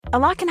A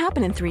lot can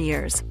happen in 3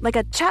 years, like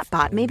a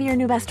chatbot may be your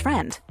new best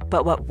friend.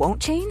 But what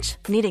won't change?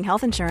 Needing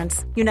health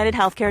insurance. United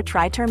Healthcare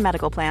Tri-Term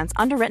Medical Plans,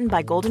 underwritten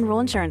by Golden Rule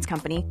Insurance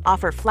Company,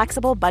 offer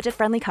flexible,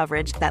 budget-friendly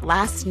coverage that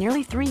lasts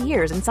nearly 3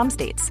 years in some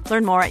states.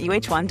 Learn more at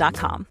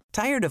uh1.com.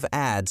 Tired of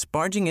ads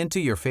barging into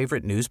your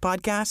favorite news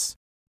podcasts?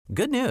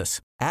 Good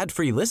news.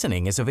 Ad-free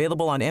listening is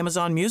available on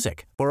Amazon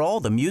Music for all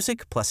the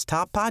music plus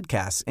top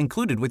podcasts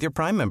included with your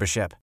Prime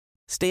membership.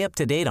 Stay up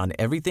to date on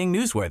everything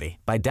newsworthy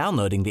by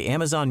downloading the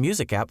Amazon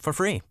Music app for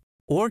free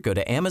or go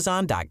to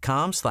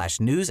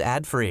amazon.com/news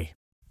ad free.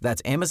 That's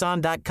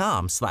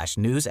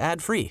amazon.com/news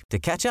ad free to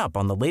catch up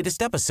on the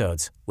latest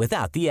episodes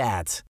without the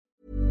ads.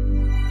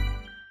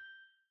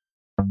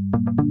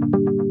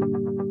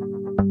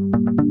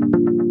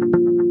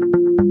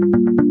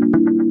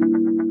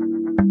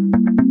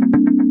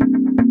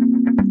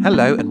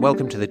 Hello and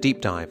welcome to the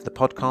Deep Dive, the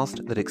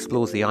podcast that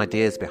explores the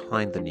ideas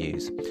behind the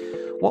news.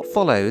 What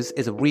follows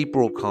is a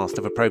rebroadcast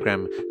of a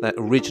programme that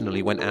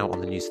originally went out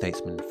on the New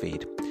Statesman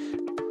feed.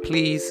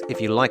 Please,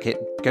 if you like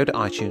it, go to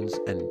iTunes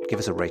and give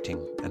us a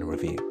rating and a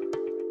review.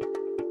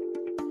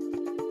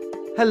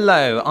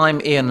 Hello,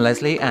 I'm Ian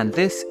Leslie, and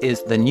this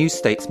is the New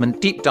Statesman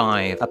Deep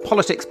Dive, a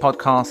politics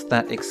podcast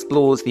that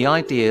explores the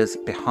ideas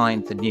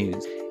behind the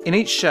news. In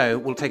each show,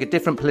 we'll take a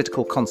different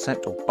political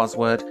concept or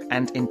buzzword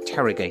and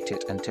interrogate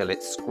it until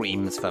it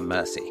screams for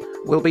mercy.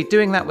 We'll be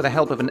doing that with the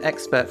help of an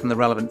expert from the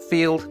relevant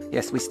field.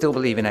 Yes, we still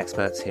believe in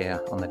experts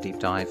here on the Deep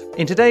Dive.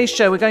 In today's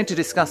show, we're going to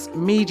discuss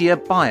media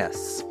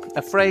bias,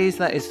 a phrase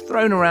that is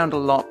thrown around a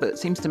lot but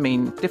seems to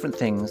mean different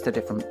things to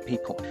different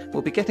people.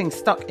 We'll be getting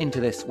stuck into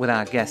this with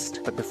our guest,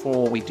 but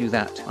before we do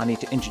that, I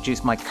need to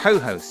introduce my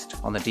co-host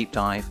on the Deep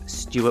Dive,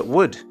 Stuart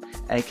Wood,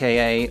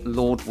 aka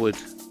Lord Wood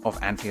of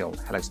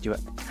Anfield. Hello, Stuart.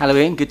 Hello,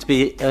 Ian. Good to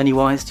be Ernie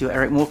Wise to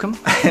Eric Morecambe.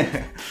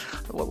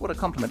 What a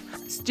compliment.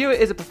 Stuart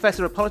is a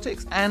professor of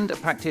politics and a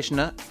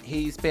practitioner.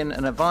 He's been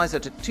an advisor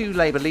to two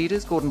Labour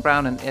leaders, Gordon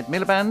Brown and Ed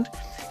Miliband.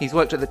 He's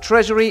worked at the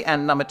Treasury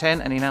and Number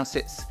 10, and he now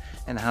sits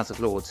in the House of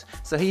Lords.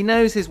 So he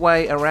knows his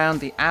way around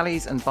the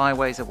alleys and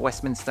byways of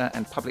Westminster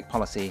and public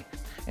policy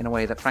in a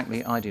way that,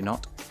 frankly, I do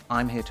not.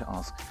 I'm here to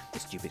ask the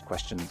stupid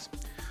questions.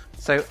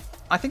 So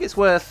I think it's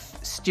worth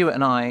Stuart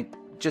and I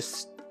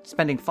just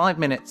spending 5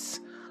 minutes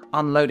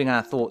unloading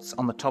our thoughts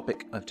on the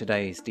topic of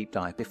today's deep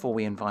dive before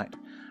we invite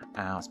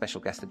our special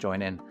guest to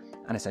join in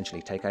and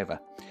essentially take over.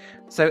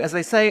 So as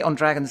they say on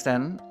Dragon's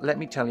Den, let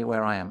me tell you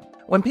where I am.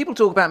 When people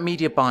talk about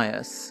media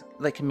bias,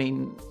 they can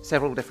mean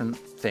several different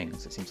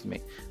things, it seems to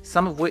me,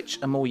 some of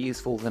which are more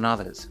useful than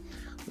others.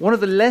 One of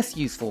the less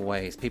useful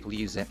ways people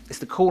use it is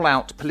to call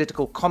out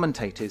political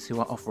commentators who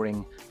are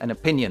offering an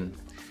opinion.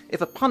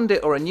 If a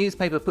pundit or a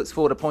newspaper puts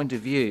forward a point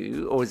of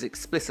view or is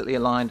explicitly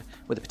aligned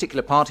with a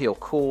particular party or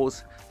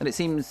cause, then it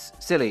seems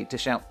silly to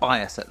shout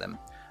bias at them.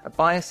 A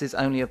bias is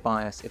only a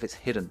bias if it's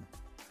hidden.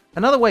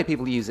 Another way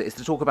people use it is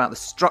to talk about the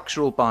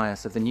structural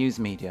bias of the news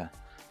media,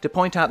 to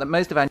point out that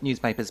most of our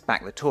newspapers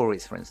back the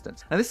Tories, for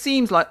instance. Now, this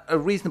seems like a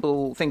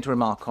reasonable thing to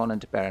remark on and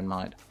to bear in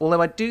mind,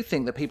 although I do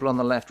think that people on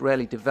the left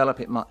rarely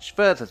develop it much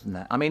further than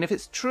that. I mean, if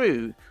it's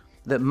true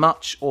that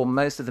much or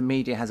most of the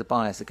media has a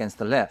bias against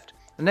the left,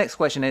 the next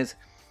question is,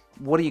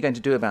 what are you going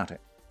to do about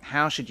it?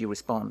 How should you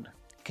respond?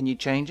 Can you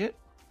change it?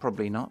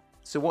 Probably not.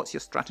 So what's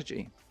your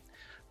strategy?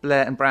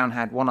 Blair and Brown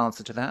had one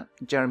answer to that.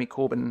 Jeremy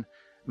Corbyn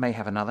may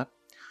have another.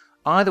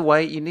 Either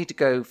way, you need to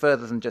go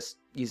further than just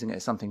using it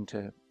as something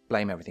to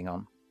blame everything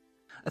on.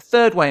 A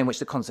third way in which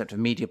the concept of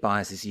media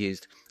bias is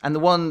used, and the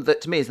one that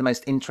to me is the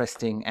most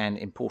interesting and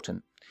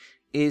important,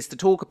 is to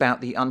talk about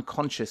the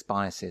unconscious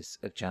biases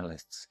of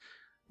journalists.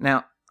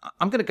 Now,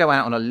 I'm going to go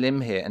out on a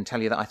limb here and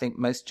tell you that I think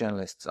most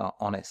journalists are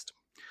honest.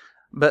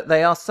 But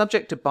they are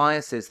subject to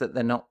biases that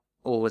they're not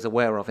always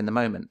aware of in the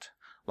moment,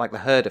 like the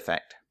herd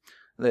effect,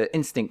 the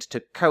instinct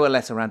to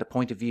coalesce around a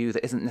point of view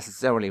that isn't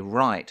necessarily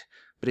right,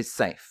 but is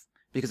safe,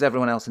 because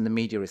everyone else in the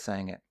media is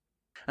saying it.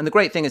 And the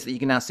great thing is that you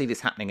can now see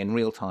this happening in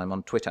real time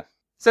on Twitter.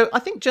 So I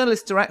think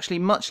journalists are actually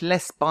much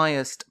less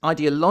biased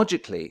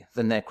ideologically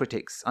than their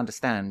critics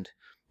understand,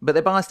 but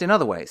they're biased in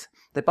other ways.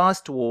 They're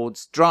biased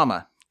towards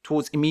drama,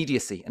 towards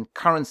immediacy and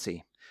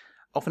currency,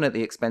 often at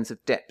the expense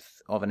of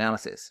depth of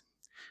analysis.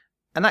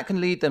 And that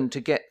can lead them to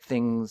get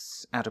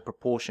things out of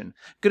proportion.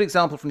 Good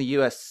example from the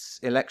US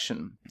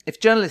election. If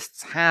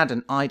journalists had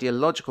an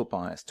ideological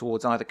bias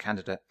towards either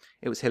candidate,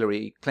 it was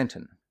Hillary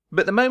Clinton.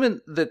 But the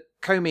moment the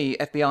Comey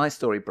FBI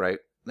story broke,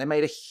 they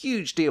made a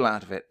huge deal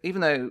out of it, even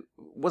though it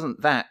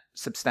wasn't that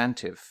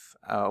substantive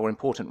or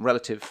important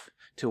relative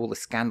to all the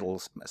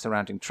scandals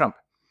surrounding Trump.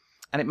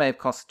 And it may have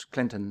cost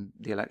Clinton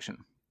the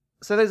election.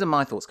 So those are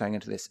my thoughts going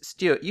into this.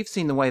 Stuart, you've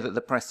seen the way that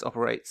the press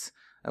operates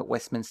at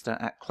Westminster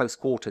at close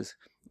quarters.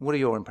 What are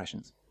your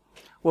impressions?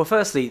 Well,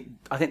 firstly,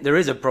 I think there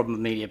is a problem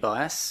with media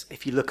bias.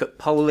 If you look at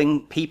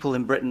polling, people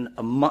in Britain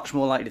are much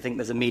more likely to think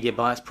there's a media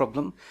bias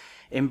problem.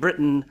 In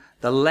Britain,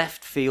 the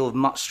left feel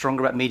much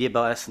stronger about media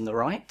bias than the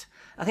right.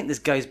 I think this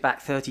goes back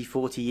 30,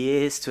 40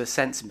 years to a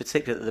sense in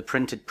particular that the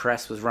printed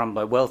press was run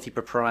by wealthy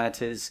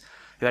proprietors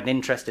who had an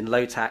interest in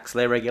low tax,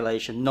 low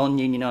regulation,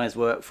 non-unionised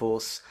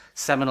workforce,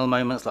 seminal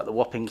moments like the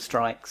Wapping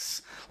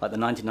strikes, like the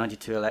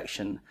 1992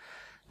 election.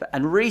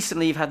 And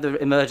recently you've had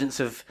the emergence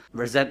of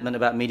resentment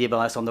about media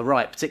bias on the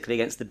right, particularly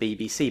against the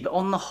BBC. But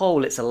on the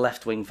whole, it's a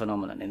left-wing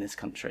phenomenon in this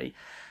country.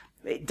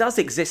 It does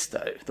exist,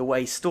 though, the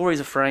way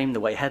stories are framed, the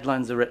way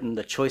headlines are written,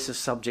 the choice of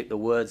subject, the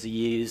words are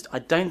used. I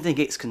don't think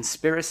it's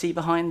conspiracy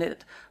behind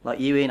it, like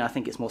you, Ian. I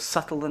think it's more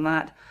subtle than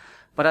that.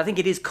 But I think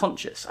it is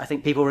conscious. I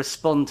think people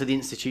respond to the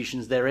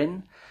institutions they're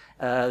in.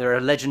 There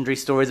are legendary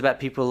stories about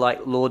people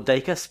like Lord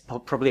Dacus,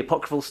 probably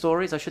apocryphal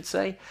stories, I should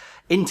say,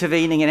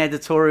 intervening in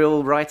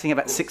editorial writing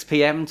about 6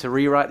 p.m. to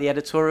rewrite the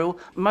editorial.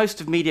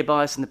 Most of media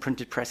bias in the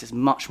printed press is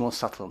much more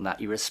subtle than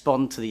that. You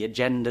respond to the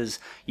agendas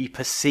you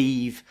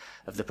perceive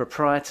of the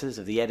proprietors,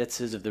 of the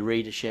editors, of the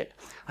readership.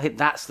 I think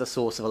that's the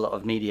source of a lot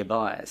of media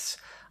bias.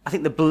 I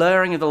think the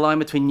blurring of the line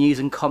between news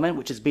and comment,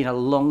 which has been a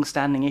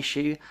long-standing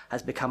issue,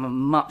 has become a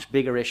much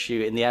bigger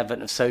issue in the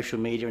advent of social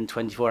media and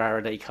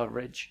 24-hour-a-day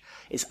coverage.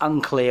 It's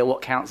unclear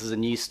what counts as a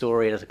news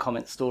story and as a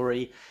comment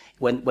story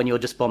when you're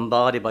just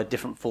bombarded by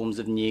different forms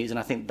of news, and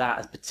I think that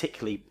has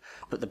particularly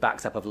put the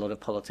backs up of a lot of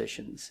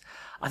politicians.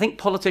 I think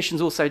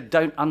politicians also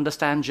don't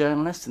understand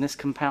journalists, and this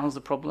compounds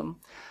the problem.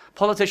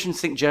 Politicians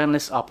think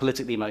journalists are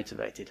politically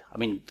motivated. I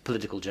mean,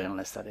 political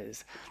journalists, that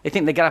is. They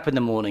think they get up in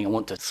the morning and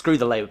want to screw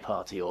the Labour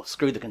Party or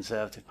screw the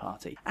Conservative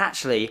Party.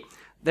 Actually,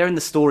 they're in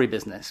the story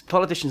business.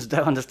 Politicians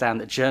don't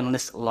understand that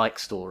journalists like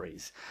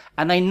stories.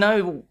 And they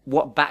know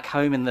what back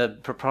home in the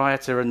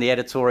proprietor and the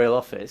editorial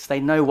office, they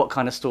know what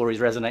kind of stories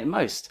resonate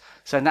most.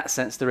 So in that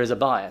sense, there is a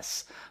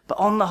bias. But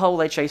on the whole,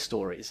 they chase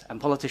stories,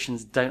 and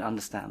politicians don't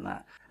understand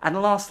that. And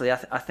lastly, I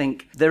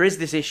think there is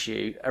this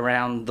issue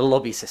around the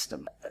lobby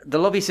system. The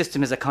lobby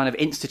system is a kind of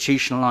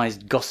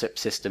institutionalised gossip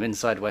system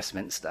inside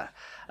Westminster,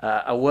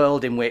 a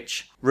world in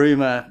which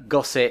rumour,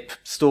 gossip,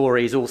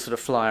 stories all sort of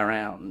fly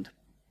around.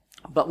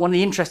 But one of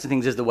the interesting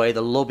things is the way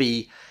the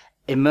lobby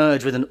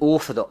emerge with an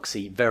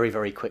orthodoxy very,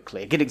 very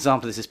quickly. A good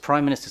example of this is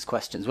Prime Minister's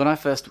questions. When I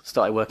first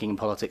started working in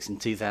politics in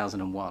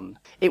 2001,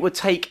 it would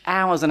take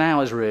hours and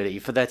hours, really,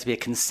 for there to be a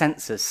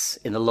consensus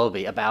in the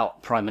lobby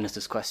about Prime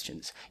Minister's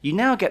questions. You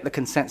now get the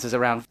consensus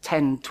around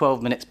 10,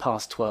 12 minutes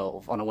past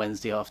 12 on a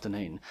Wednesday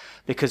afternoon,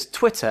 because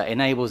Twitter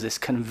enables this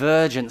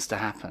convergence to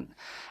happen.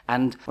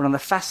 And one of the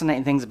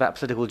fascinating things about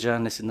political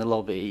journalists in the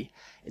lobby,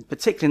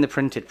 particularly in the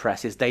printed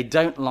press, is they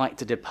don't like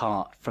to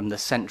depart from the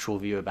central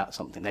view about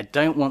something. They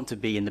don't want to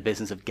be in the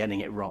business of getting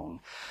it wrong.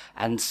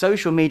 And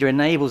social media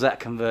enables that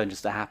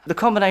convergence to happen. The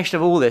combination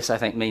of all this, I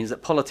think, means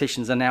that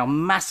politicians are now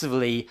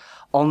massively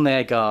on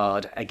their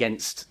guard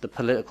against the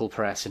political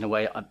press in a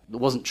way that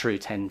wasn't true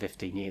 10,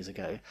 15 years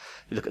ago.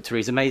 You look at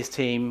Theresa May's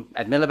team,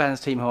 Ed Miliband's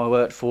team, who I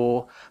worked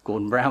for,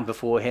 Gordon Brown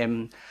before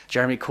him,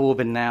 Jeremy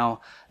Corbyn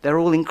now. They're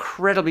all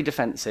incredibly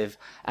defensive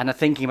and are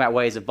thinking about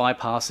ways of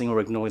bypassing or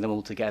ignoring them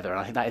altogether. And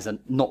I think that is a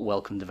not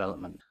welcome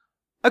development.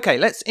 Okay,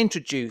 let's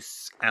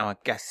introduce our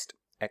guest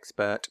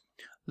expert.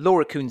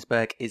 Laura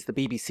Kuenssberg is the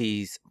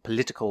BBC's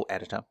political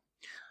editor.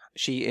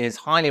 She is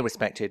highly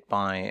respected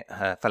by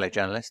her fellow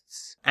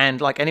journalists,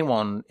 and like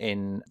anyone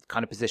in the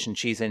kind of position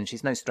she's in,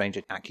 she's no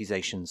stranger to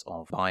accusations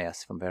of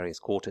bias from various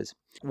quarters.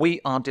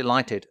 We are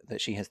delighted that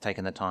she has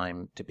taken the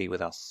time to be with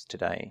us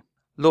today.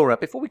 Laura,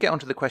 before we get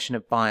onto the question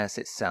of bias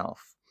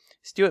itself,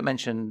 Stuart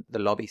mentioned the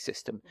lobby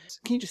system.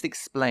 Can you just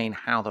explain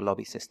how the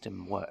lobby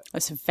system works?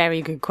 That's a very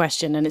good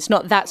question, and it's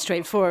not that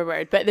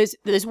straightforward. But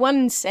there's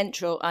one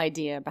central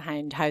idea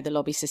behind how the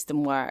lobby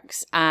system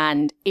works,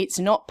 and it's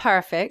not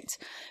perfect.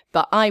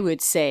 But I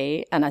would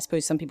say, and I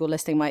suppose some people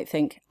listening might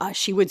think,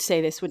 she would say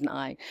this, wouldn't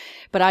I?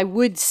 But I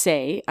would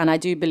say, and I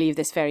do believe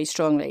this very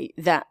strongly,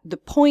 that the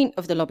point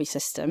of the lobby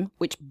system,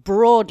 which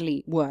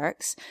broadly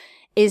works,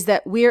 is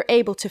that we're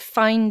able to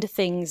find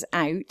things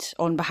out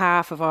on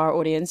behalf of our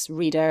audience,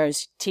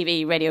 readers,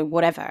 TV, radio,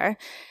 whatever,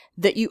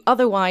 that you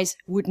otherwise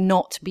would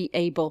not be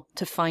able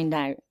to find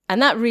out.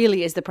 And that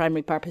really is the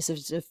primary purpose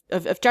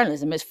of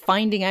journalism, is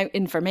finding out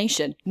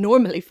information,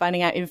 normally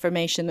finding out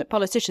information that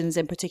politicians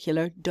in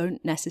particular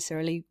don't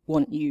necessarily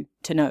want you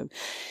to know.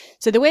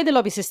 So the way the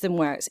lobby system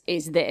works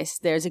is this.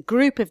 There's a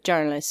group of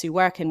journalists who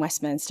work in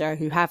Westminster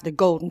who have the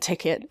golden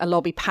ticket, a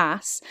lobby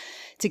pass,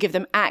 to give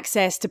them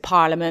access to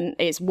Parliament,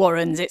 its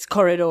warrens, its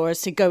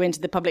corridors, to go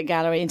into the public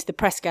gallery, into the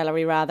press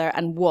gallery rather,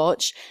 and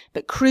watch.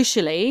 But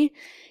crucially,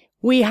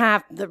 we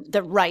have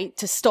the right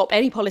to stop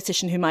any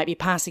politician who might be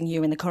passing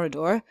you in the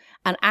corridor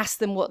and ask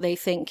them what they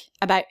think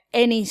about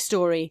any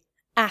story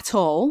at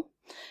all.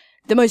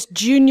 The most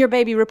junior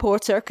baby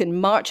reporter can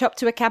march up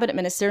to a cabinet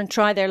minister and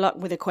try their luck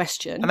with a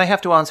question. And they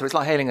have to answer. It's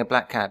like hailing a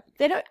black cab.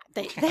 Oh,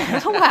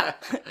 well,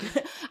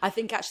 I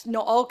think actually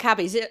not all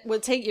cabbies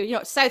will take you,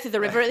 south of the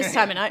river at this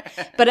time of night.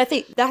 But I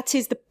think that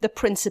is the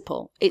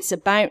principle. It's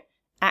about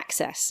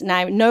access.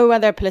 Now, no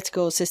other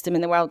political system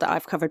in the world that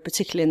I've covered,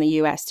 particularly in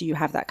the US, do you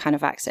have that kind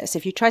of access.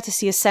 If you try to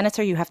see a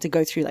senator, you have to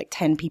go through like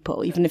 10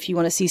 people. Even if you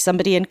want to see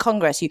somebody in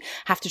Congress, you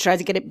have to try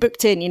to get it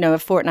booked in, a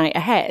fortnight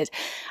ahead.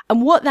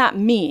 And what that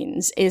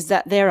means is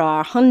that there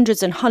are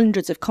hundreds and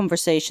hundreds of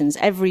conversations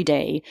every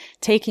day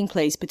taking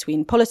place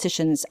between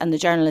politicians and the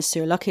journalists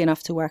who are lucky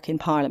enough to work in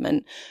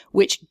Parliament,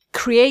 which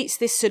creates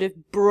this sort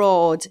of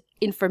broad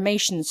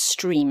information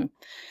stream.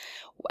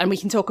 And we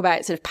can talk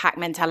about sort of pack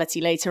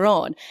mentality later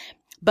on.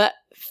 But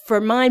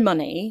for my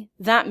money,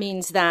 that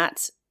means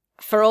that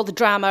for all the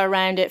drama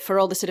around it, for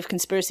all the sort of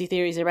conspiracy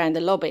theories around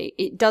the lobby,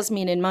 it does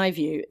mean, in my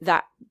view,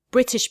 that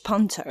British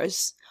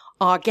punters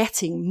are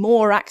getting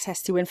more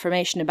access to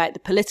information about the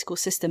political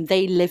system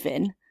they live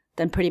in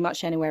than pretty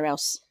much anywhere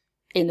else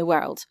in the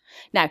world.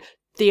 Now,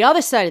 the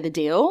other side of the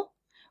deal,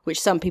 which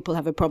some people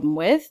have a problem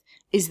with,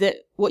 is that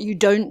what you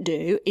don't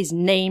do is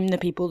name the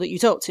people that you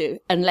talk to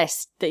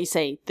unless they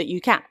say that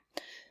you can.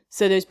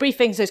 So those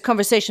briefings, those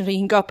conversations where you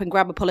can go up and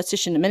grab a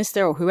politician, a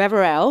minister or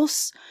whoever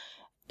else,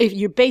 if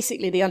you're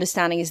basically, the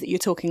understanding is that you're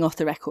talking off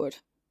the record.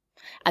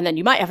 And then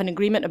you might have an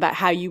agreement about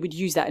how you would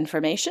use that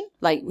information.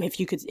 Like if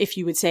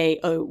you would say,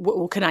 oh,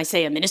 well, can I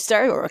say a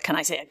minister, or can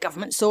I say a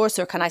government source,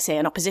 or can I say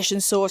an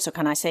opposition source, or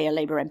can I say a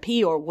Labour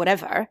MP or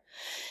whatever?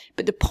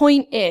 But the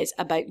point is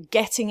about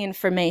getting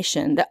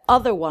information that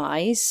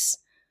otherwise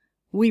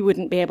we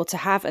wouldn't be able to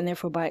have, and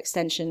therefore by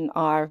extension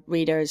our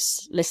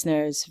readers,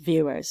 listeners,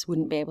 viewers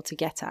wouldn't be able to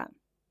get at.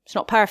 It's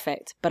not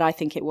perfect, but I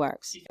think it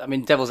works. I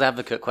mean, devil's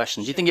advocate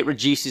question. Do you think it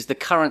reduces the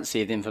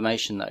currency of the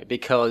information, though?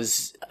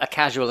 Because a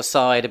casual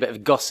aside, a bit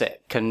of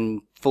gossip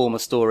can form a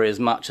story as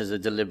much as a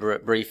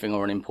deliberate briefing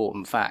or an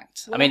important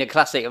fact. I mean, a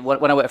classic,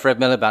 when I worked for Ed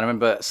Miliband, I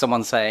remember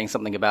someone saying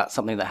something about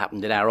something that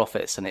happened in our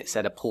office, and it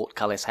said a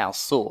Portcullis House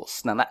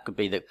source. Now, that could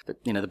be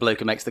the bloke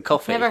who makes the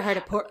coffee. I've never heard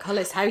of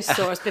Portcullis House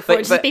source before.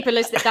 Just people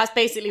listen, that's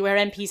basically where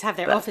MPs have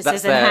their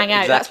offices and hang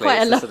out. Exactly.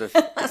 That's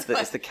quite a lot.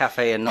 It's the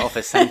cafe and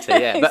office centre,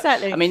 yeah. But,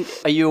 exactly. I mean,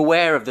 are you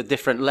aware of the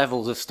different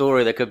levels of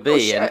story there could be? Oh,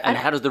 sure. And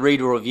how does the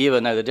reader or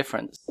viewer know the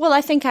difference? Well,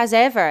 I think as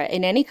ever,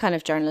 in any kind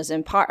of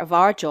journalism, part of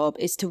our job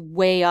is to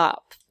weigh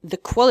up the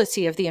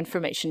quality of the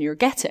information you're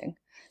getting.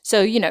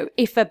 So,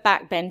 if a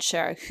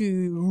backbencher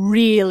who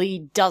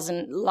really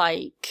doesn't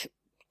like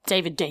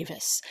David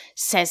Davis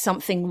says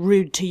something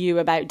rude to you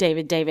about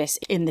David Davis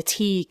in the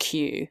tea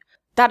queue,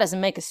 that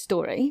doesn't make a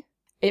story.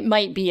 It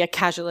might be a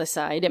casual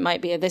aside, it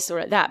might be a this or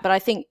a that, but I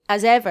think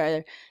as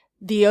ever,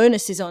 the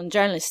onus is on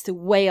journalists to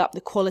weigh up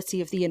the quality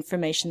of the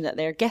information that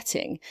they're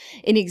getting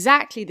in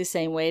exactly the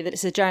same way that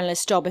it's a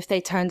journalist's job if they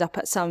turned up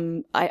at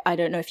some, I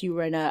don't know if you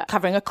were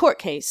covering a court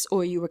case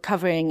or you were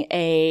covering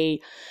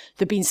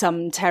there'd been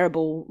some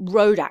terrible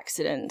road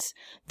accident.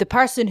 The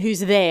person who's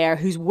there,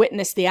 who's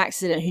witnessed the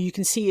accident, who you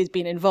can see has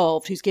been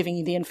involved, who's giving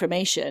you the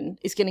information,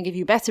 is going to give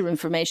you better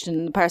information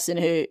than the person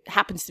who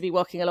happens to be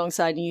walking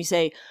alongside and you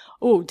say,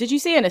 oh, did you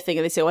see anything?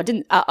 And they say,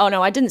 oh,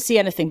 no, I didn't see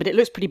anything, but it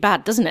looks pretty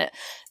bad, doesn't it?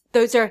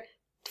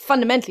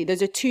 Fundamentally,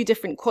 those are two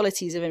different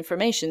qualities of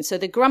information. So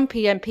the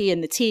grumpy MP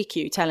in the tea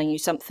queue telling you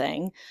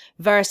something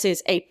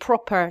versus a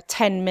proper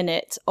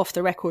 10-minute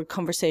off-the-record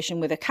conversation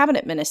with a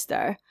cabinet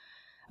minister,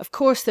 of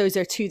course, those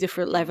are two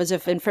different levels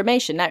of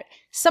information. Now,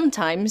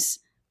 sometimes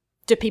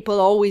do people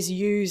always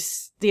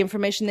use the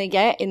information they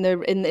get in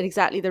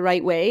exactly the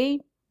right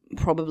way?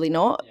 Probably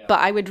not. Yeah. But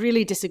I would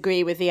really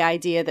disagree with the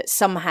idea that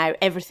somehow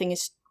everything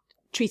is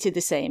treated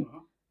the same. Mm-hmm.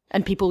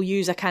 And people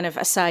use a kind of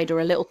aside or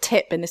a little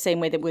tip in the same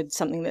way they would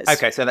something that's...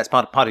 Okay, so that's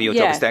part of your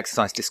job is to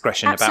exercise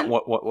discretion about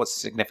what's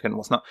significant and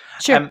what's not.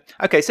 Sure.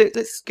 Okay, so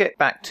let's get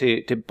back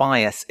to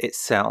bias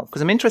itself,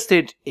 because I'm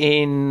interested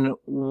in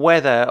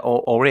whether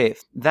or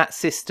if that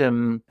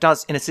system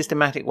does, in a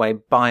systematic way,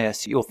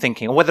 bias your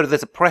thinking, or whether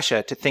there's a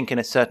pressure to think in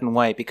a certain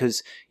way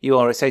because you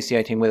are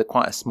associating with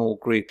quite a small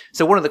group.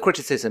 So one of the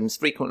criticisms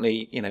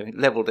frequently,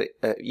 levelled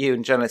at you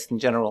and journalists in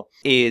general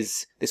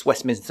is this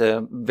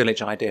Westminster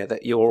Village idea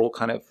that you're all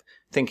kind of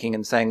thinking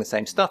and saying the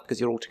same stuff because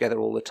you're all together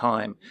all the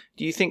time.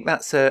 Do you think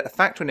that's a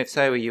factor? And if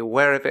so, are you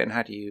aware of it and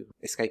how do you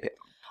escape it?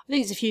 I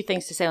think there's a few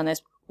things to say on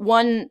this.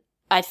 One,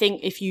 I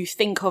think if you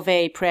think of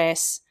a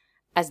press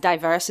as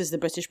diverse as the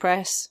British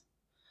press,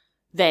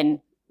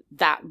 then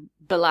that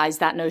belies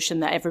that notion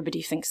that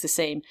everybody thinks the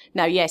same.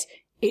 Now, yes,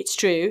 it's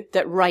true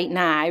that right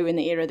now, in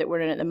the era that we're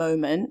in at the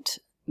moment,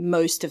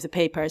 most of the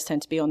papers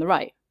tend to be on the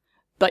right.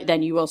 But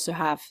then you also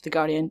have The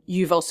Guardian.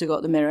 You've also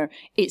got The Mirror.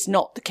 It's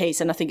not the case,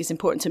 and I think it's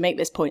important to make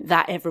this point,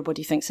 that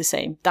everybody thinks the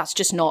same. That's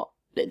just not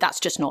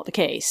the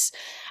case.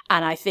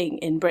 And I think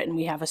in Britain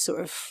we have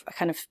a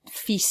kind of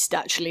feast,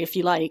 actually, if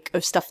you like,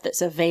 of stuff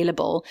that's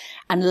available.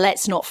 And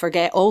let's not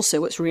forget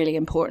also what's really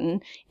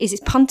important is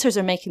punters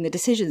are making the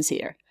decisions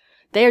here.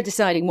 They're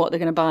deciding what they're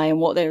going to buy and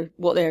what they're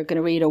going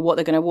to read or what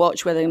they're going to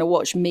watch, whether they're going to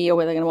watch me or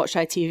whether they're going to watch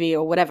ITV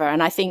or whatever.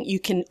 And I think you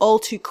can all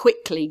too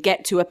quickly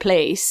get to a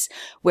place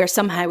where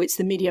somehow it's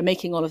the media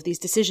making all of these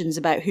decisions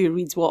about who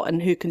reads what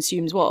and who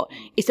consumes what.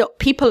 It's that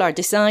people are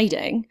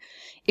deciding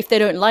if they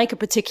don't like a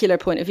particular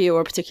point of view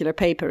or a particular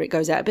paper, it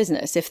goes out of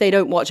business. If they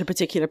don't watch a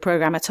particular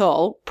program at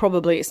all,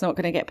 probably it's not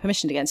going to get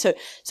permissioned again. So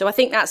I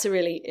think that's a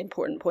really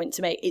important point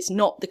to make. It's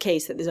not the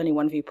case that there's only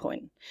one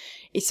viewpoint.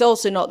 It's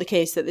also not the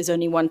case that there's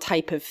only one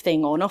type of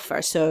thing on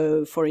offer.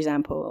 So, for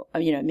example, the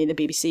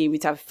BBC,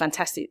 we'd have a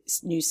fantastic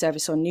news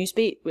service on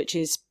Newsbeat, which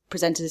is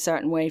presented a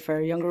certain way for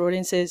younger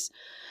audiences.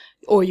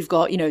 Or you've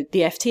got, the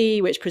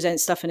FT, which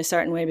presents stuff in a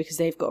certain way because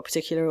they've got a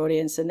particular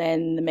audience, and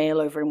then the Mail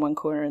over in one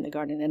corner and the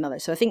Guardian in another.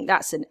 So I think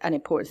that's an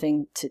important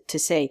thing to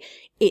say.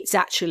 It's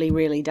actually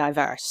really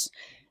diverse.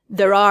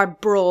 There are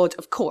broad,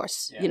 of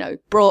course,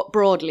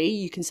 broadly,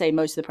 you can say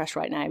most of the press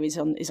right now is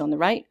on the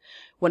right.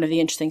 One of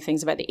the interesting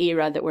things about the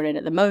era that we're in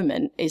at the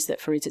moment is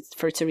that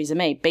for Theresa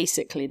May,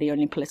 basically the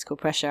only political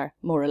pressure,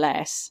 more or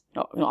less,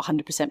 not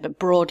 100%, but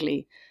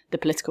broadly, the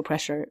political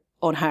pressure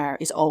on her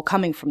is all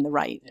coming from the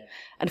right. Yeah.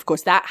 And of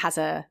course that has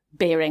a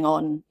bearing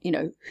on,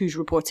 who's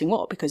reporting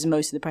what, because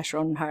most of the pressure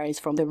on her is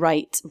from the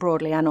right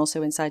broadly and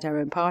also inside her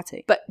own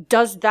party. But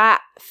does that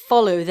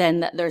follow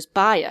then that there's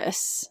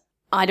bias?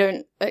 I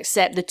don't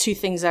accept the two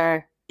things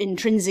are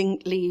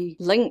intrinsically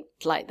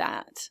linked like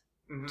that.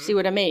 Mm-hmm. See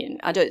what I mean?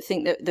 I don't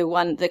think that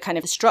the kind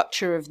of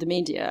structure of the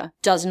media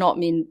does not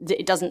mean that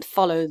it doesn't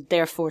follow,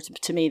 therefore,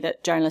 to me,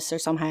 that journalists are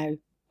somehow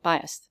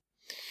biased.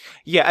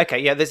 Yeah, okay,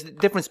 yeah, there's a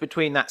difference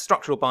between that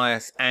structural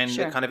bias and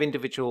the kind of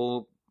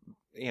individual,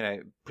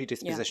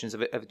 predispositions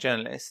of a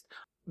journalist.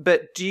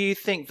 But do you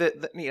think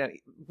that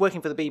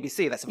working for the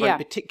BBC, that's a very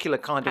particular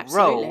kind of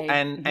role,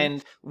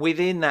 and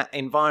within that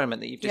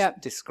environment that you've just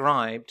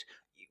described,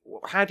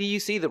 how do you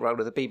see the role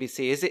of the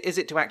BBC? Is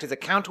it to act as a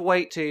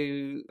counterweight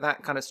to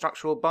that kind of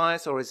structural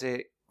bias, or is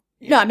it?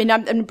 No, I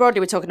mean, broadly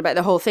we're talking about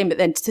the whole thing, but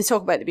then to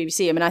talk about the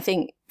BBC, I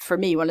think for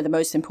me, one of the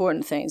most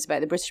important things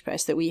about the British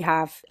press that we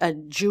have a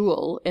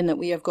jewel in that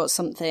we have got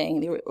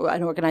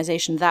an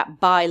organisation that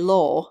by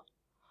law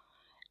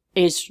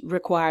is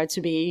required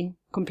to be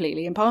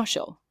completely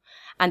impartial.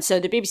 And so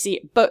the BBC,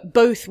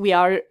 both we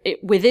are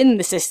within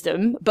the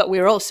system, but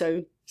we're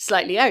also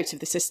slightly out of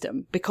the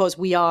system because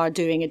we are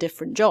doing a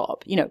different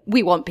job.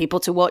 We want people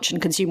to watch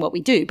and consume what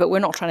we do, but we're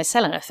not trying to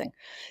sell anything.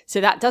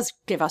 So that does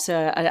give us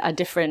a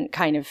different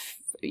kind of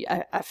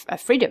a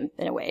freedom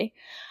in a way.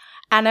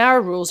 And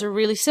our rules are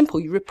really simple.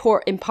 You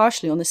report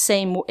impartially in the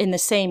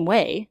same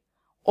way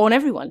on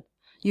everyone.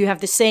 You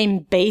have the same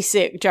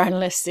basic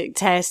journalistic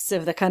tests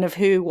of the kind of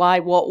who, why,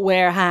 what,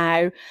 where,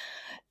 how,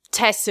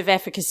 tests of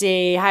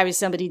efficacy, how is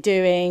somebody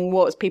doing,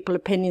 what's people's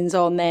opinions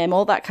on them,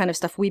 all that kind of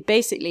stuff.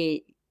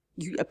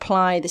 You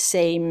apply the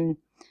same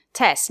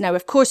tests. Now,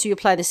 of course, you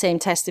apply the same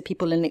test to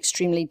people in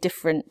extremely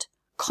different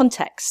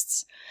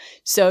contexts.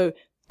 So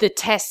the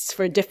tests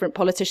for different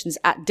politicians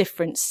at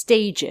different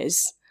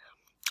stages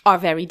are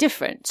very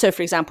different. So,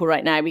 for example,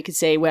 right now we could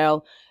say,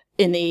 well,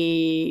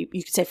 you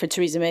could say for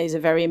Theresa May is a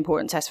very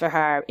important test for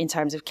her in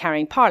terms of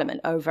carrying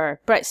Parliament over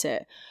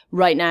Brexit.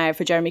 Right now,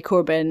 for Jeremy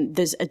Corbyn,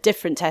 there's a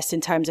different test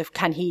in terms of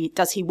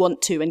does he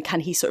want to, and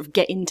can he sort of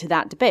get into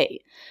that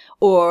debate?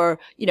 Or,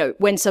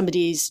 when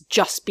somebody's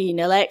just been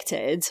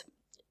elected,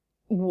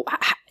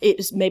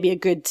 it's maybe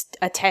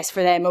a test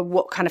for them of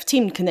what kind of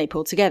team can they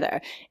pull together.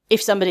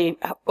 If somebody,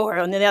 or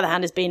on the other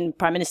hand, has been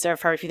Prime Minister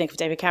if you think of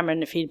David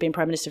Cameron, if he'd been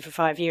Prime Minister for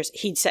 5 years,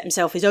 he'd set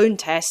himself his own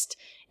test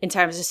in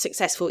terms of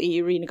successful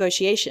EU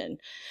renegotiation.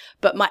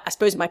 But I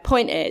suppose my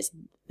point is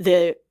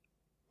the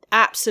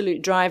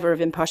absolute driver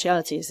of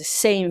impartiality is the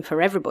same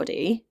for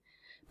everybody.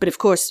 But of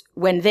course,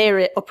 when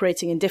they're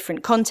operating in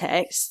different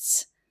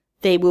contexts,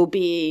 they will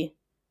be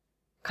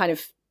kind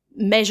of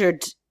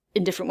measured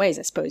in different ways,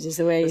 I suppose, is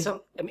the way.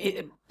 So, I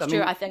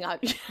think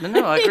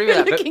No, I agree with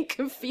that. Looking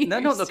confused. No,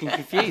 not looking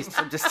confused.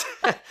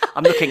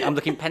 I'm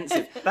looking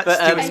pensive.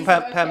 That's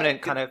Stuart's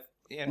permanent kind of.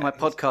 My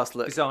podcast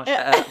looks bizarre.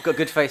 Got a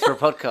good face for a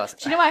podcast.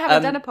 Do you know I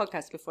haven't done a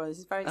podcast before? This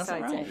is very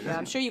exciting. Right. Yeah,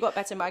 I'm sure you've got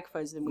better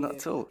microphones than we do. Not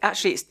at all.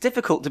 Actually, it's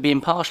difficult to be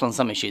impartial on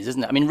some issues,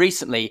 isn't it?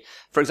 Recently,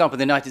 for example, in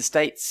the United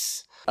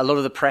States, a lot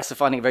of the press are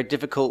finding it very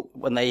difficult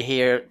when they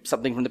hear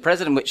something from the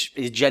president, which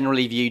is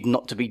generally viewed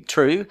not to be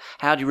true.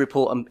 How do you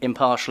report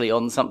impartially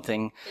on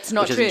something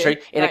which isn't true?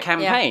 In a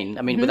campaign,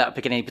 without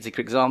picking any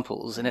particular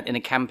examples, in a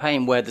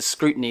campaign where the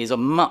scrutiny is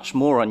much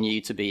more on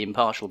you to be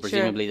impartial,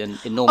 presumably, than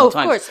in normal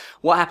times. Course.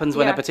 What happens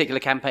when a particular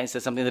campaign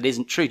says something that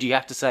isn't true? Do you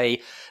have to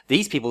say,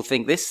 these people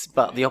think this,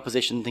 but the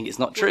opposition think it's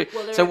not true?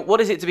 So what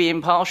is it to be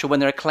impartial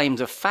when there are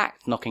claims of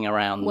fact knocking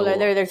around? Well,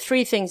 there are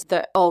three things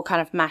that all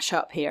kind of mash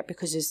up here,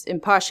 because there's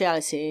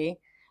impartiality,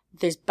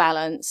 there's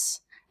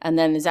balance, and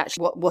then there's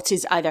actually what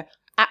is either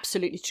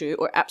absolutely true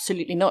or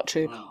absolutely not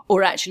true,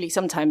 or actually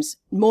sometimes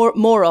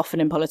more often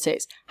in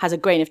politics has a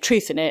grain of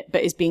truth in it,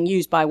 but is being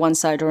used by one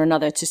side or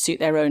another to suit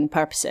their own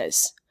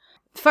purposes.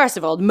 First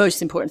of all, the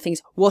most important thing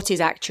is what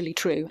is actually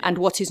true and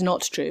what is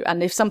not true.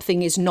 And if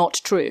something is not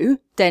true,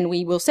 then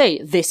we will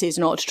say this is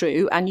not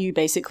true, and you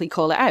basically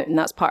call it out, and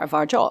that's part of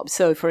our job.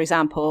 So, for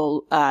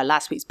example,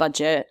 last week's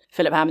budget,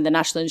 Philip Hammond, the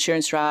national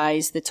insurance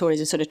rise, the Tories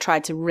have sort of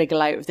tried to wriggle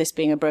out of this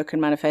being a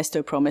broken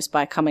manifesto promise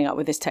by coming up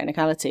with this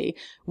technicality.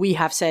 We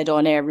have said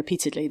on air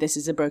repeatedly, this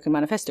is a broken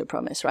manifesto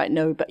promise, right?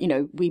 No, but,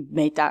 we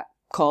made that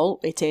call,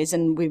 it is,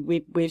 and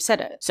we've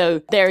said it.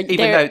 So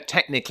even though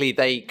technically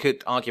they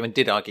could argue and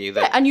did argue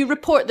that. Yeah, and you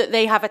report that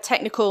they have a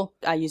technical,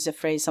 I use a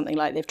phrase something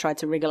like they've tried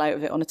to wriggle out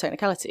of it on a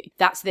technicality.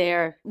 That's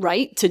their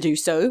right to do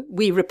so.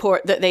 We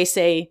report that they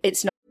say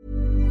it's not.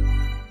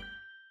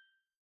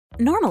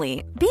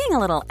 Normally, being a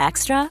little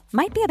extra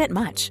might be a bit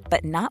much,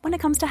 but not when it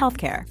comes to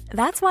healthcare.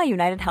 That's why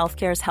United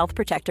Healthcare's Health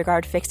Protector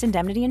Guard fixed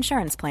indemnity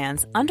insurance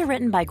plans,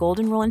 underwritten by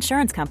Golden Rule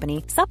Insurance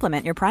Company,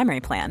 supplement your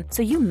primary plan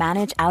so you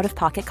manage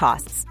out-of-pocket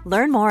costs.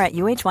 Learn more at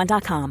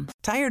uh1.com.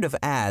 Tired of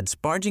ads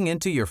barging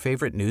into your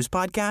favorite news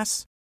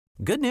podcasts?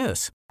 Good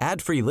news.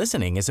 Ad-free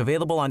listening is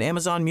available on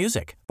Amazon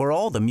Music for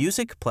all the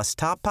music plus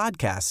top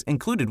podcasts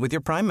included with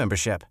your Prime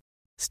membership.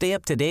 Stay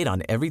up to date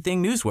on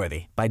everything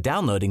newsworthy by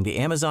downloading the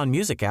Amazon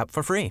Music app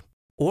for free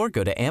or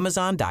go to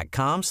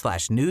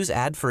amazon.com/news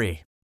ad free.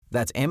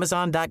 That's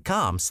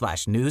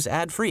amazon.com/news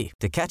ad free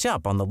to catch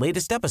up on the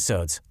latest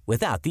episodes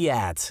without the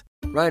ads.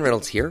 Ryan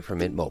Reynolds here from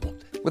Mint Mobile.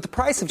 With the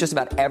price of just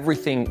about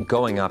everything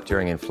going up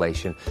during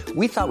inflation,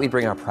 we thought we'd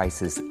bring our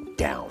prices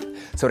down.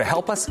 So to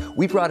help us,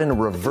 we brought in a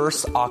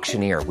reverse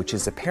auctioneer, which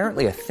is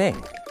apparently a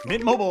thing.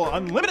 Mint Mobile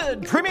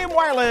Unlimited Premium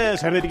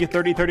Wireless. How to get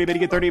 30, 30, bit to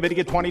get 30, bit to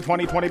get 20,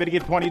 20, 20, bit to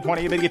get 20,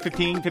 20, bit to get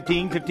 15,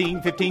 15,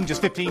 15, 15,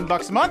 just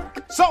 $15 a month?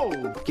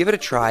 Sold! Give it a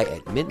try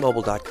at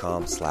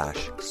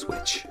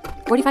mintmobile.com/switch.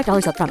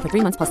 $45 up front for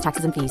 3 months plus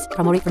taxes and fees.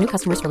 Promo rate for new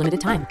customers for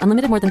limited time.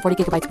 Unlimited more than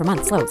 40 gigabytes per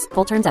month. Slows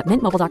full terms at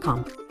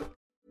mintmobile.com.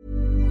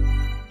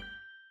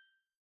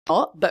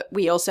 But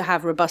we also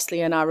have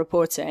robustly in our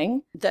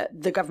reporting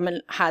that the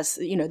government has,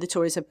 the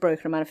Tories have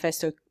broken a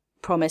manifesto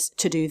promise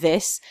to do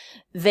this.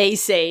 They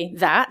say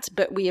that,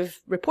 but we have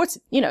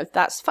reported,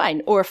 that's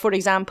fine. Or, for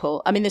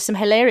example, there's some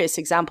hilarious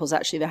examples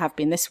actually there have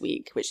been this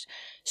week, which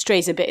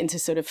strays a bit into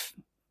sort of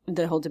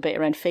the whole debate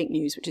around fake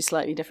news, which is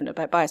slightly different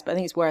about bias, but I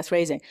think it's worth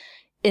raising.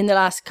 In the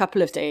last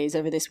couple of days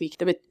over this week,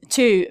 there were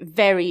two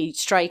very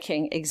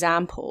striking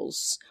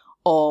examples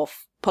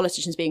of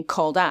politicians being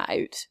called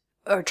out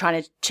or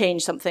trying to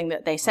change something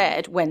that they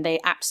said when they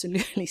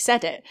absolutely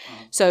said it.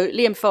 So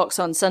Liam Fox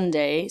on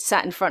Sunday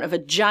sat in front of a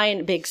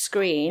giant big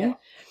screen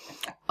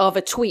of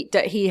a tweet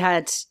that he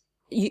had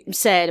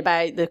said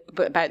about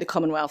the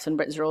Commonwealth and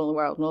Britain's role in the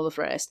world and all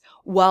the rest,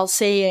 while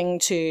saying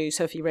to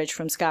Sophie Ridge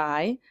from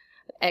Sky,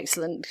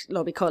 excellent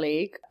lobby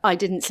colleague, I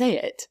didn't say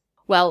it.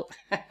 Well,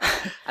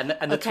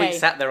 and the tweet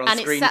sat there on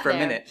screen for a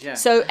minute. Yeah.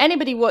 So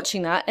anybody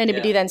watching that,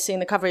 then seeing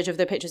the coverage of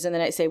the pictures in the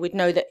next day would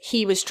know that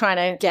he was trying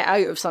to get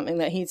out of something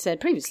that he'd said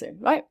previously,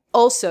 right?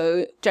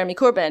 Also, Jeremy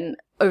Corbyn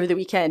over the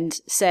weekend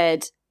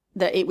said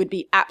that it would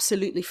be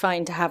absolutely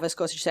fine to have a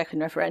Scottish second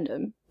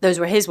referendum. Those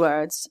were his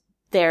words.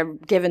 They're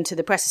given to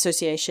the Press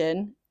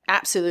Association,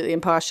 absolutely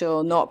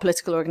impartial, not a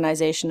political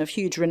organisation of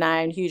huge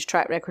renown, huge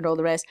track record, all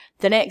the rest.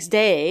 The next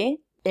day,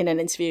 in an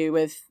interview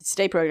with the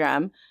Today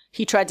programme,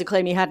 he tried to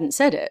claim he hadn't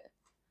said it.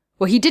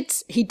 Well, he did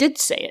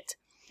say it.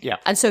 Yeah.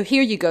 And so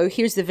here you go.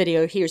 Here's the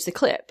video. Here's the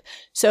clip.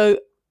 So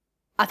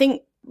I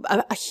think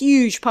a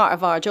huge part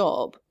of our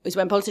job is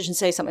when politicians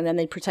say something, then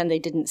they pretend they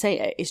didn't say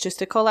it, is just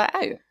to call that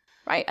out,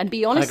 right? And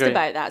be honest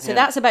about that. So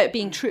that's about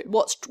being true.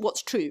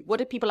 What's true? What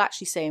did people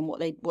actually say and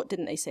what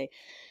didn't they say?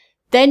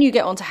 Then you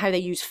get on to how they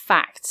use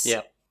facts,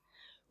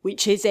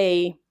 which is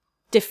a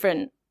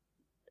different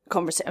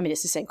conversation.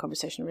 It's the same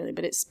conversation really,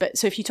 but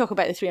so if you talk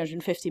about the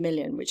 350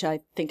 million, which I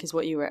think is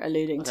what you were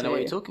alluding to. I don't know what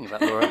you're talking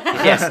about, Laura.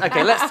 Yes,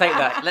 okay, let's take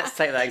that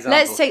example.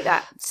 Let's take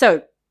that.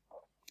 So,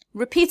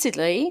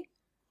 repeatedly,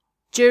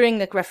 during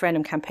the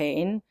referendum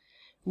campaign,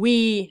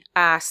 we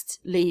asked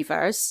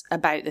Leavers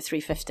about the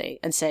 350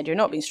 and said, you're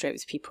not being straight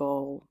with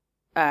people.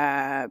 We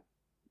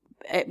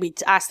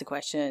asked the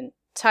question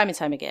time and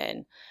time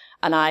again,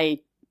 and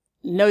I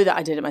know that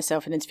I did it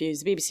myself in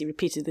interviews. The BBC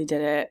repeatedly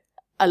did it.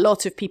 A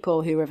lot of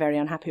people who were very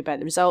unhappy about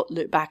the result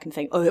look back and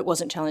think, oh, it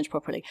wasn't challenged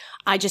properly.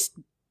 I just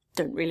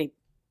don't really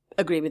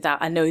agree with that.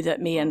 I know that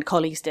me and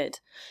colleagues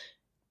did.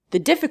 The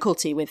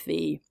difficulty with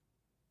the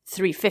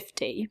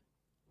 350,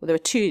 well, there were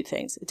two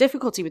things. The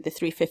difficulty with the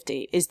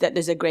 350 is that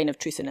there's a grain of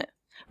truth in it,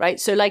 right?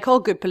 So like all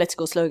good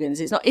political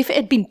slogans, it's not, if it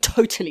had been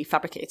totally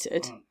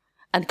fabricated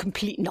and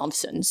complete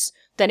nonsense,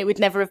 then it would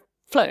never have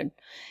flown.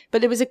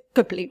 But there was a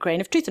complete grain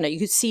of truth in it. You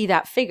could see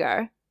that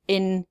figure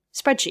in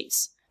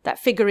spreadsheets. That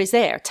figure is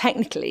there.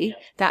 Technically,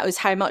 that was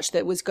how much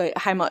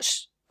how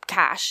much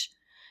cash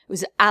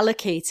was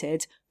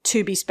allocated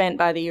to be spent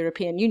by the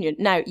European Union.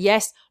 Now,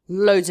 yes,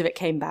 loads of it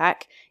came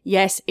back.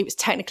 Yes, it was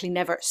technically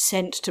never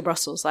sent to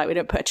Brussels. Like, we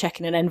don't put a check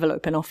in an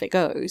envelope and off it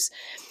goes.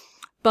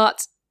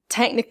 But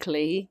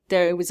technically,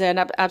 there was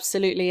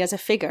absolutely, as a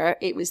figure,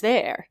 it was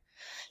there.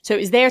 So it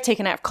was there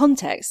taken out of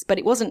context, but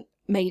it wasn't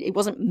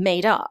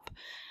made up.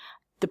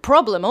 The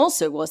problem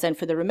also was then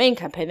for the Remain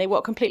campaign, they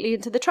walked completely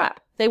into the trap.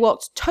 They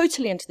walked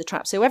totally into the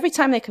trap. So every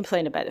time they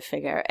complained about the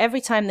figure,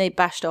 every time they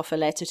bashed off a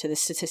letter to the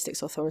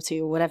Statistics Authority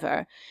or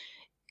whatever,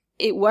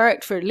 it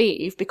worked for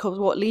Leave because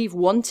what Leave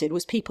wanted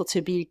was people to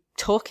be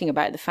talking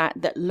about the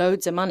fact that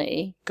loads of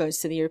money goes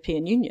to the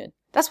European Union.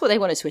 That's what they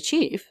wanted to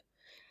achieve.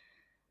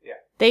 Yeah.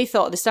 They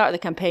thought at the start of the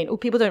campaign,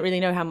 people don't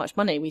really know how much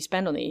money we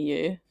spend on the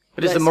EU.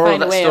 But is the moral of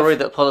that story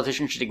that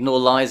politicians should ignore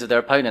lies of their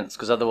opponents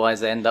because otherwise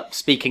they end up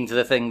speaking to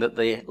the thing that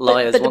the liars want to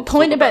talk about? But the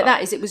point about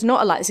that is it was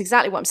not a lie. It's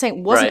exactly what I'm saying.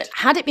 It wasn't.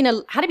 Had it been a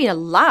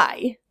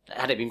lie,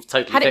 had it been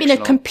totally had it fictional,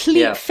 been a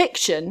complete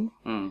fiction,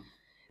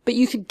 but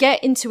you could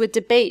get into a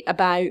debate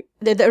about,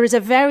 there is a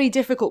very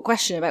difficult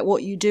question about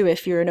what you do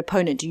if you're an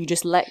opponent. Do you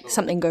just let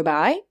something go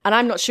by? And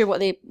I'm not sure what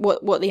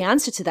the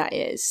answer to that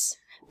is.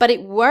 But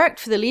it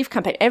worked for the Leave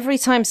campaign. Every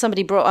time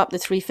somebody brought up the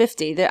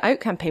 350, the Out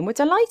campaign were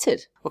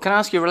delighted. Well, can I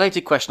ask you a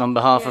related question on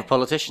behalf of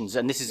politicians?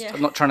 And this is,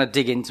 I'm not trying to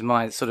dig into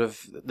my sort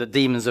of the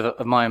demons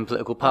of my own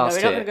political past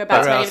we're not going to go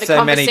back to many of the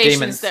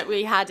conversations that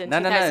we had in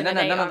 2008.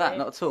 No, none of that,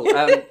 not at all.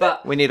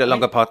 But we need a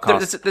longer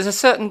podcast.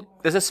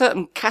 There's a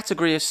certain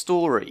category of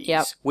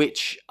stories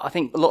which I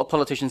think a lot of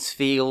politicians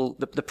feel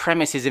the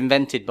premise is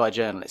invented by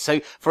journalists. So,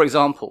 for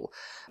example,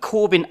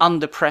 Corbyn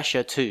under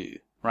pressure too.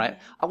 Right?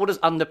 What does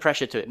under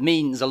pressure to it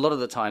means a lot of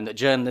the time that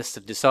journalists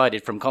have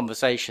decided from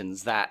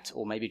conversations that,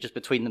 or maybe just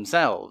between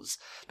themselves,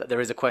 that there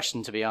is a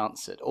question to be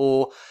answered,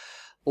 or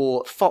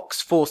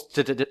Fox forced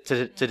to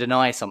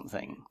deny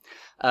something.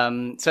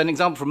 So an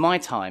example from my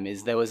time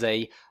is there was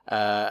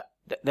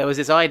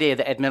this idea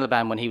that Ed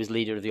Miliband, when he was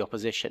leader of the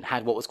opposition,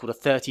 had what was called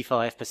a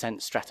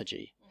 35%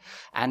 strategy.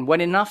 And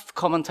when enough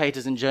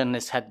commentators and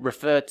journalists had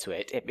referred to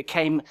it, it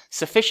became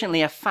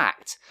sufficiently a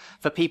fact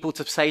for people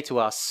to say to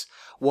us,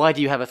 why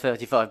do you have a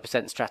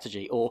 35%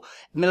 strategy? Or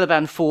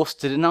Miliband forced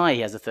to deny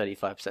he has a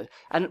 35%.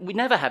 And we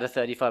never had a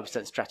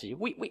 35% strategy.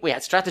 We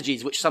had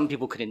strategies which some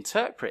people could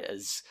interpret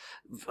as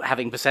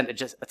having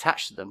percentages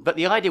attached to them. But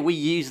the idea we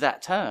use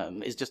that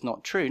term is just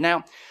not true.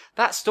 Now,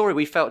 that story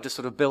we felt just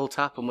sort of built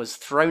up and was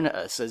thrown at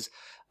us as,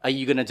 are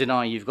you going to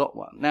deny you've got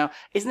one? Now,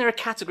 isn't there a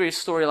category of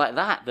story like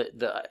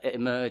that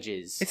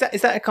emerges?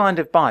 Is that a kind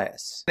of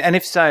bias? And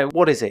if so,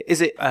 what is it? Is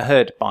it a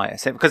herd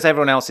bias? Because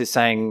everyone else is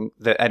saying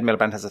that Ed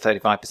Miliband has a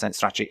 35%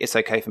 strategy, it's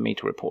okay for me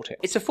to report it.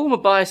 It's a form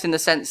of bias in the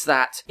sense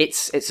that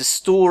it's a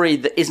story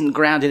that isn't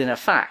grounded in a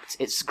fact.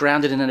 It's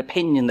grounded in an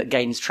opinion that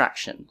gains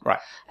traction. Right.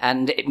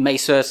 And it may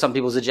serve some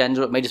people's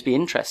agenda, it may just be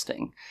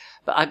interesting.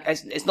 But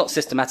it's not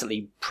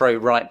systematically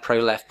pro-right,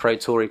 pro-left,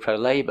 pro-Tory,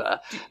 pro-Labour.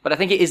 But I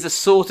think it is the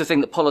sort of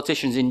thing that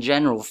politicians in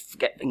general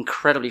get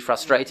incredibly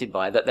frustrated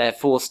by, that they're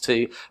forced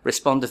to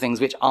respond to things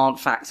which aren't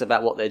facts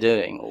about what they're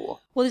doing. Well,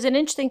 there's an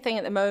interesting thing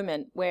at the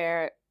moment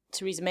where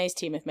Theresa May's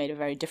team have made a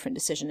very different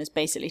decision, is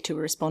basically to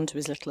respond to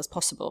as little as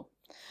possible.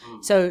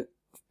 So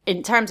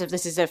in terms of,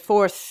 this is a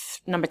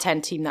fourth number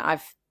 10 team that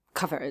I've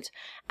covered,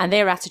 and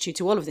their attitude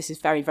to all of this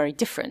is very, very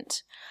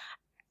different,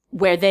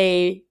 where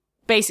they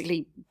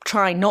basically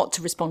try not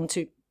to respond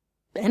to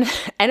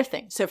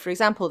anything. So, for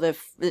example,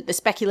 the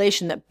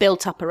speculation that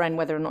built up around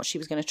whether or not she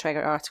was going to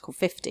trigger Article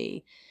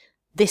 50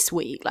 this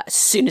week, like as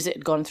soon as it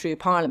had gone through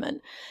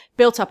Parliament,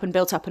 built up and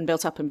built up and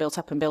built up and built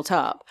up and built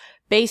up,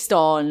 based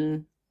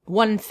on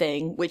one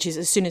thing, which is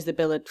as soon as the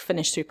bill had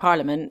finished through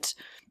Parliament,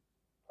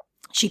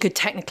 she could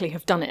technically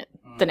have done it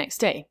the next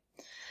day.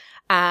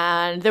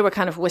 And there were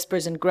kind of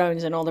whispers and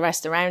groans and all the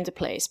rest around the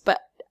place. But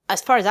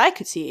as far as I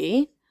could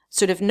see,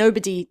 sort of no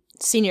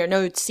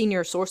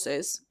senior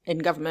sources in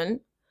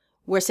government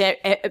were saying,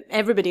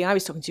 everybody I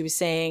was talking to was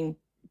saying,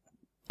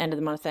 end of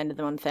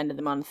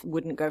the month,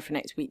 wouldn't go for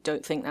next week,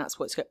 don't think that's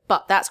what's good.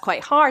 But that's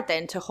quite hard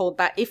then to hold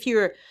back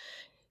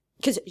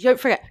because you don't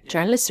forget,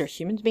 journalists are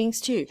human beings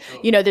too.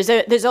 You know,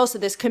 there's also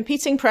this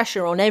competing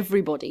pressure on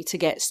everybody to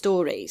get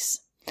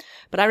stories.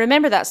 But I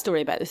remember that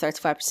story about the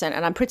 35%,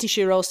 and I'm pretty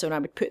sure also, and I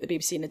would put the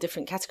BBC in a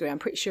different category, I'm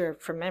pretty sure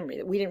from memory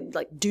that we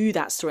didn't do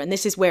that story. And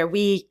this is where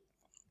we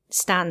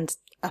stand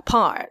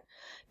apart,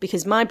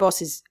 because my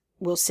bosses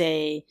will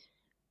say,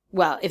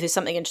 well, if there's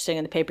something interesting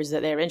in the papers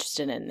that they're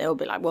interested in, they'll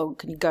be like, well,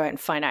 can you go out and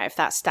find out if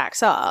that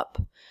stacks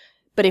up?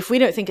 But if we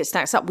don't think it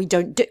stacks up, we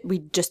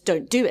just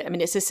don't do it. I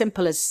mean, it's as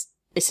simple as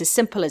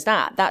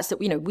that. That's that,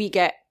 we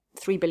get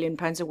 £3 billion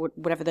or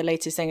whatever the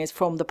latest thing is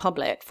from the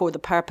public for the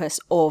purpose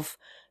of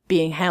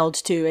being held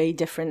to a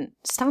different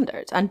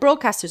standard. And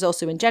broadcasters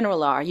also in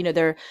general are,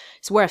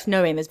 it's worth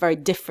knowing there's very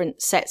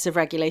different sets of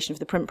regulation for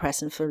the print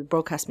press and for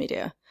broadcast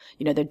media.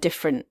 They're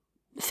different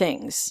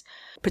things,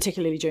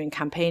 particularly during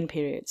campaign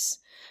periods.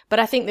 But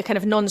I think the kind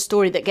of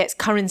non-story that gets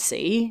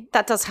currency,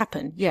 that does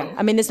happen. Yeah. Sure.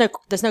 I mean,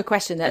 there's no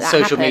question that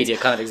social happens. Media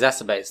kind of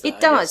exacerbates that. It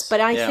does.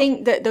 But I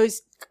think that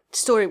those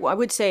what I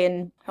would say,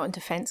 not in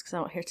defense, because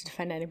I'm not here to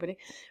defend anybody,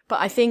 but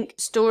I think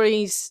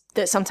stories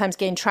that sometimes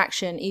gain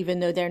traction, even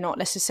though they're not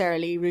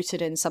necessarily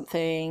rooted in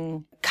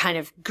something kind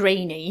of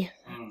grainy,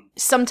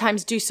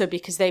 sometimes do so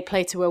because they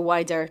play to a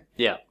wider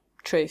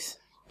truth.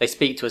 They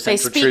speak to a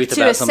central truth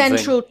about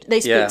something.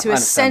 They speak to a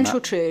central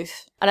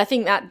truth. And I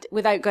think that,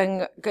 without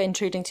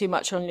intruding too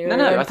much on your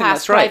own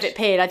past private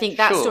pain, I think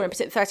that story, in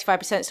particular,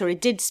 35% story,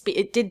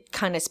 did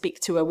kind of speak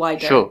to a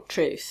wider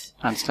truth.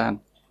 I understand.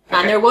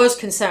 And there was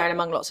concern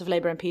among lots of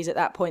Labour MPs at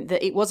that point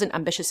that it wasn't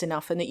ambitious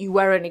enough and that you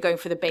were only going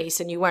for the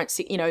base and you weren't,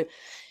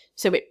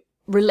 so it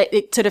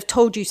it sort of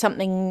told you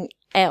something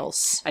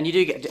else. And you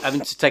do get, I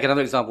mean, to take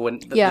another example, when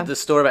the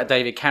story about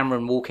David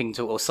Cameron walking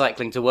to or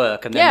cycling to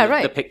work, and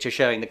then the picture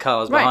showing the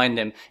cars behind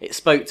him, it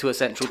spoke to a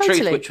central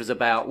truth, which was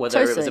about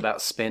whether it was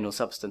about spin or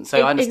substance.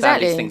 So I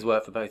understand these things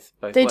work for both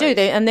They ways.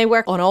 do, and they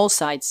work on all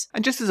sides.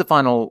 And just as a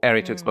final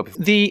area to explore,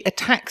 the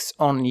attacks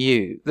on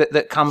you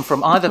that come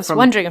from either I was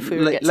wondering if we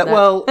would get to that.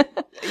 Well,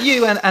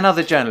 you and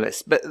other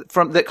journalists, but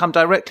that come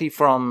directly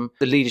from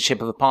the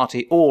leadership of a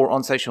party or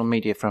on social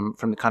media from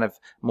the kind of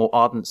more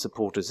ardent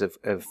supporters of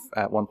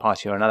one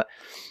party or another.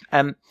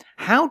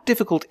 How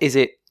difficult is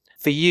it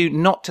for you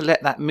not to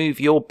let that move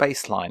your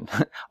baseline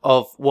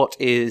of what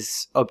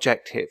is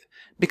objective?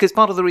 Because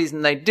part of the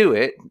reason they do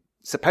it,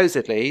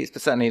 supposedly,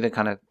 certainly the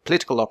kind of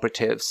political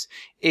operatives,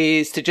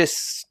 is to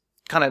just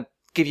kind of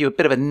give you a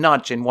bit of a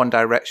nudge in one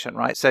direction,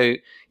 right? So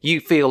you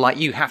feel like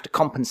you have to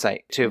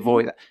compensate to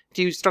avoid that.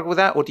 Do you struggle with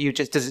that, or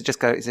does it just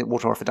go, is it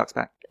water off a duck's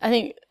back? I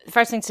think the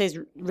first thing to say is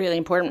really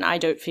important. I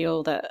don't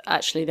feel that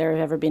actually there have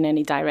ever been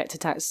any direct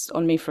attacks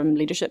on me from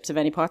leaderships of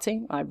any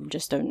party. I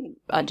just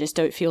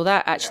don't feel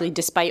that. Actually,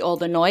 despite all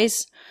the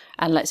noise,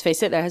 and let's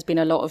face it, there has been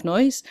a lot of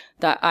noise,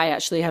 that I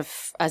actually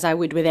have, as I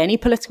would with any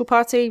political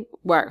party,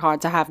 work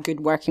hard to have good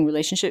working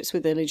relationships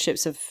with the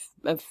leaderships of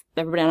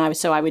everybody. And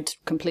I would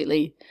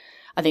completely,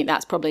 I think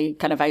that's probably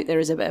kind of out there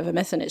as a bit of a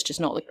myth, and it's just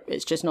not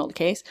the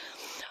case.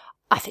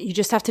 I think you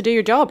just have to do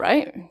your job,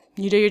 right?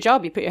 You do your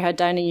job, you put your head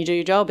down and you do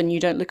your job, and you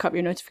don't look up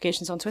your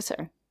notifications on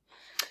Twitter.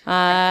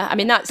 I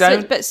mean,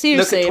 but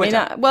seriously,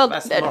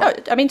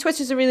 I mean,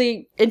 Twitter's a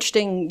really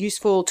interesting,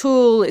 useful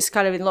tool. It's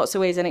kind of in lots of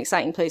ways an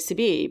exciting place to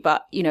be,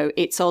 but you know,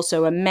 it's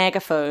also a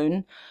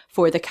megaphone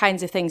for the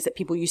kinds of things that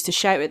people used to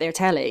shout at their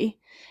telly,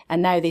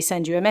 and now they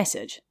send you a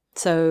message.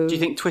 So, do you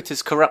think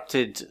Twitter's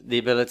corrupted the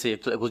ability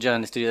of political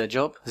journalists to do their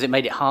job? Has it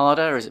made it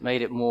harder, or has it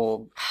made it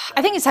more?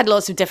 I think it's had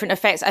lots of different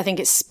effects. I think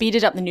it's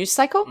speeded up the news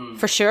cycle,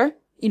 for sure.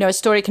 You know, a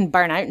story can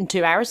burn out in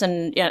 2 hours,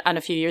 and a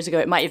few years ago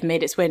it might have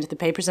made its way into the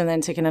papers and then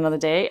taken another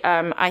day.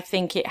 I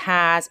think it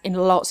has, in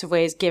lots of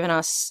ways, given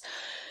us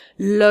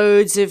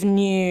loads of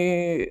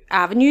new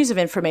avenues of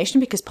information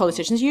because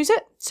politicians use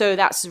it. So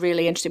that's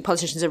really interesting.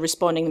 Politicians are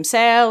responding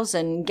themselves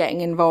and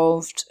getting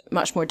involved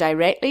much more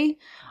directly.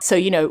 So,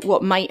 you know,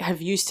 what might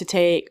have used to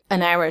take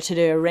an hour to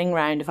do a ring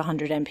round of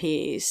 100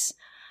 MPs,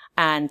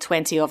 and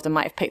 20 of them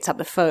might have picked up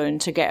the phone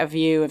to get a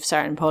view of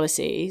certain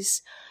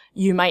policies,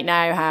 you might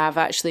now have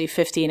actually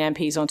 15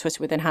 MPs on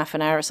Twitter within half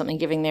an hour or something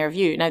giving their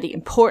view. Now, the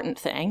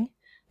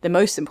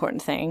most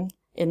important thing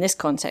in this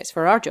context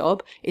for our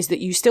job is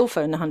that you still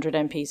phone the 100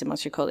 MPs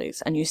amongst your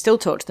colleagues, and you still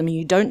talk to them, and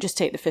you don't just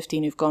take the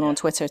 15 who've gone on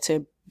Twitter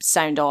to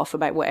sound off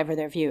about whatever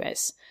their view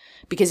is.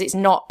 Because it's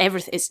not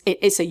everything.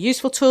 It's a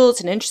useful tool.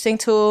 It's an interesting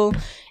tool.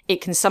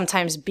 It can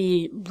sometimes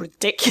be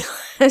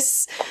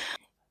ridiculous,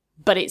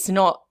 but it's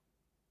not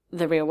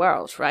the real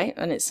world, right?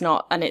 And it's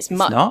not. It's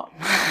not. Oh,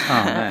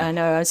 I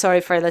know. I'm sorry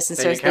for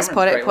listening to this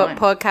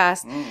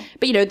podcast,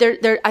 but you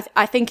know,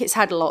 I think it's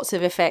had lots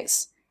of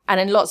effects, and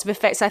in lots of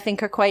effects, I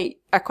think are quite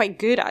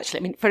good actually.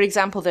 I mean, for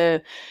example,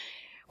 what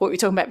we were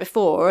talking about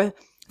before,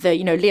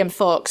 Liam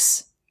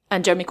Fox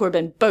and Jeremy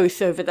Corbyn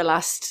both over the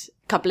last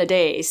couple of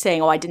days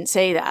saying, "Oh, I didn't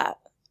say that,"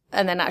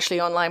 and then actually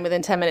online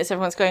within 10 minutes,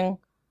 everyone's going,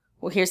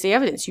 "Well, here's the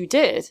evidence, you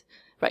did."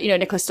 Right? You know,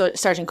 Nicola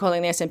Sturgeon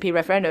calling the SNP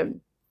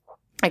referendum.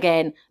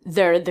 Again,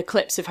 there are the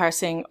clips of her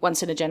saying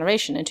 "once in a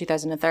generation" in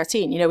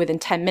 2013. You know, within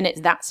 10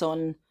 minutes, that's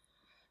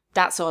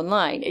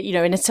online. You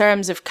know, in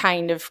terms of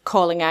kind of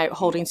calling out,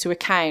 holding to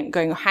account,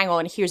 going, "Hang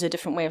on, here's a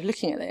different way of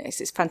looking at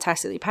this." It's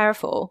fantastically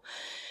powerful,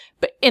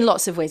 but in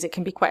lots of ways, it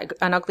can be quite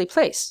an ugly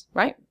place,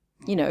 right?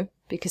 You know,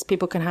 because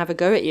people can have a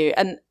go at you.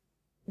 And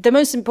the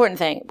most important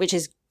thing, which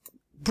is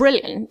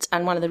brilliant,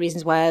 and one of the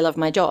reasons why I love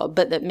my job,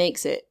 but that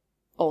makes it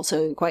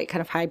also quite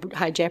kind of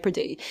high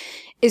jeopardy,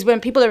 is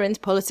when people are into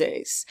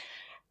politics,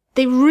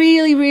 they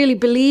really, really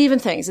believe in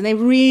things, and they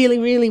really,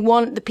 really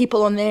want the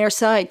people on their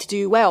side to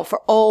do well for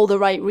all the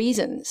right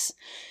reasons.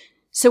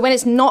 So when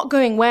it's not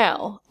going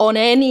well on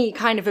any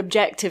kind of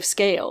objective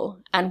scale,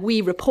 and we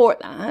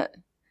report that,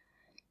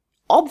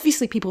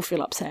 obviously people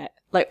feel upset.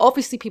 Like,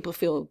 obviously people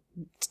feel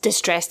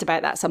distressed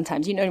about that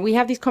sometimes. You know, and we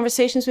have these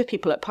conversations with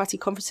people at party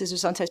conferences, or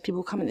sometimes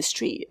people come in the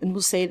street and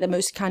will say the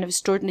most kind of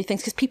extraordinary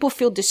things because people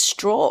feel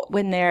distraught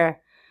when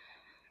their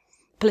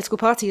political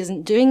party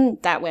isn't doing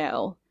that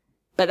well.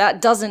 But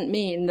that doesn't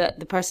mean that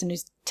the person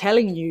who's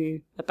telling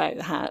you about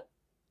that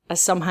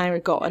has somehow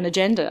got an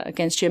agenda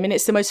against you. I mean,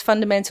 it's the most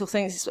fundamental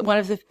thing. It's one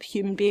of the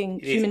human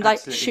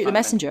like shoot the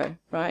messenger,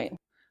 right?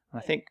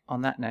 I think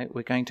on that note,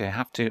 we're going to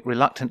have to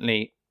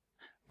reluctantly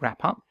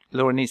wrap up.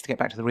 Laura needs to get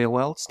back to the real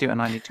world. Stuart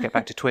and I need to get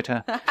back to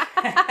Twitter.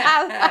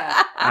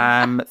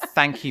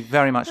 Thank you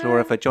very much,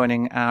 Laura, for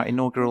joining our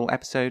inaugural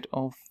episode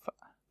of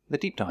The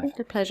Deep Dive. It's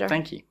a pleasure.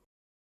 Thank you.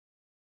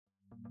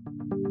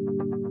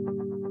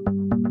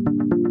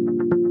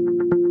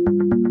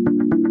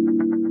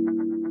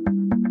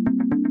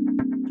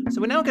 So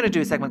So we're now going to do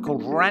a segment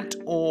called Rant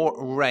or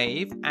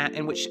Rave,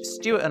 in which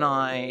Stuart and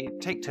I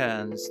take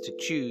turns to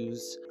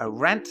choose a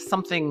rant,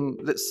 something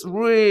that's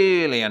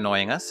really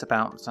annoying us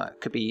about,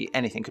 could be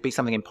anything, could be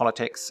something in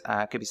politics,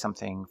 could be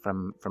something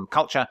from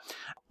culture,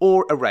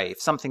 or a rave,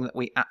 something that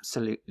we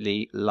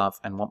absolutely love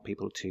and want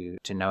people to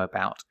know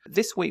about.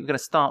 This week we're going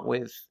to start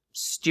with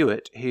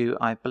Stuart, who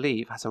I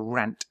believe has a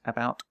rant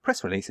about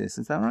press releases.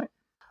 Is that right?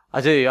 I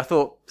do. I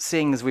thought,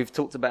 seeing as we've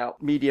talked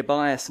about media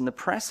bias in the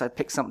press, I'd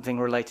pick something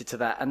related to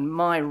that. And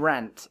my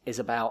rant is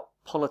about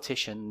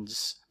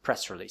politicians'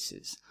 press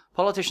releases.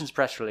 Politicians'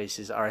 press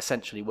releases are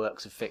essentially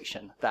works of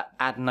fiction that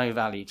add no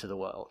value to the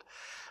world.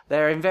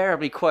 They're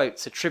invariably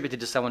quotes attributed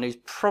to someone who's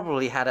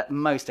probably had at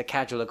most a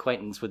casual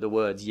acquaintance with the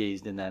words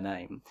used in their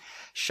name,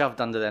 shoved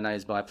under their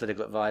nose by a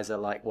political advisor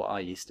like what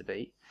I used to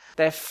be.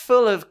 They're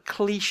full of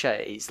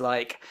cliches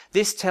like,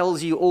 this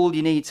tells you all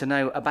you need to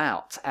know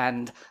about,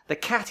 and the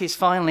cat is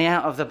finally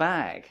out of the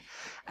bag.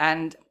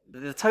 And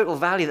the total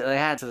value that they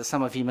add to the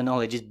sum of human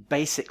knowledge is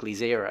basically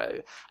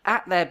zero.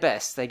 At their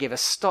best, they give a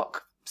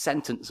stock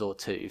sentence or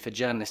two for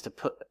journalists to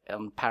put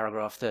on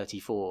paragraph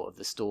 34 of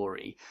the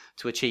story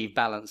to achieve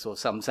balance or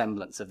some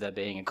semblance of there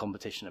being a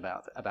competition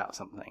about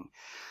something.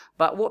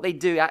 But what they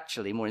do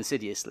actually, more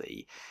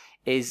insidiously,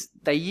 is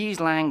they use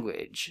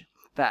language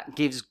that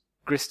gives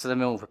grist to the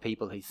mill for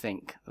people who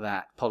think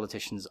that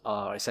politicians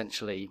are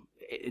essentially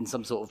in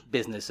some sort of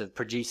business of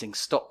producing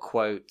stock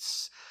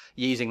quotes,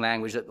 using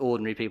language that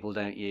ordinary people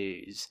don't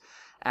use.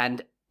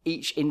 And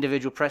each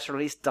individual press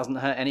release doesn't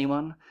hurt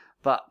anyone,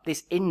 but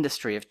this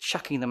industry of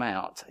chucking them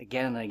out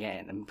again and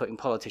again and putting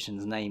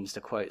politicians' names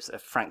to quotes that are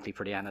frankly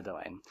pretty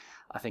anodyne,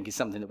 I think is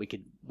something that we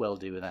could well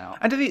do without.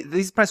 And do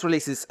these press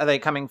releases, are they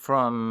coming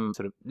from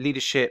sort of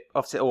leadership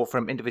office or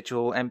from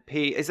individual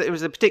MP? Is there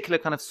a particular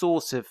kind of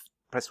source of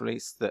press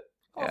release that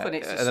are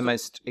the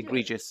most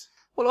egregious?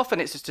 Well, often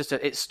it's just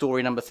it's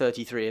story number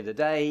 33 of the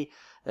day.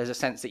 There's a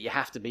sense that you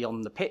have to be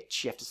on the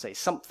pitch, you have to say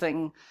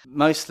something.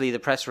 Mostly the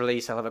press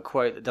release will have a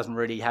quote that doesn't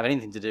really have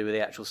anything to do with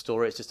the actual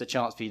story. It's just a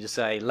chance for you to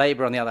say,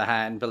 Labour, on the other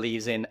hand,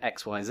 believes in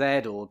X, Y,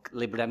 Z, or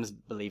Liberal Dems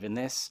believe in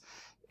this.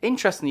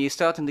 Interestingly, you're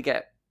starting to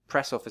get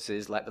press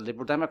offices like the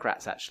Liberal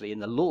Democrats, actually, in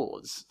the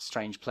Lords,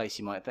 strange place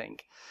you might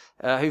think,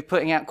 who are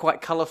putting out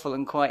quite colourful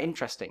and quite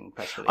interesting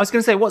press releases. I was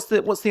going to say,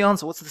 what's the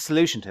answer? What's the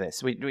solution to this?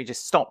 Do we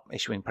just stop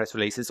issuing press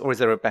releases, or is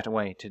there a better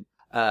way to do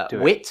it?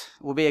 Wit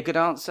will be a good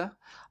answer.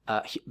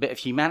 A bit of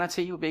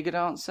humanity would be a good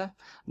answer.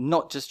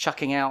 Not just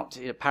chucking out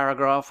a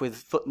paragraph with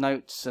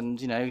footnotes and,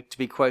 to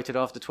be quoted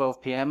after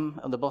 12 p.m.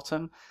 on the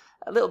bottom.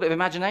 A little bit of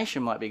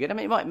imagination might be good. I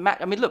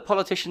mean, look,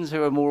 politicians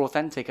who are more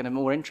authentic and are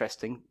more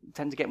interesting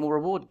tend to get more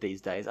rewarded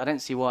these days. I don't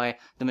see why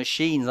the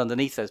machines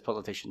underneath those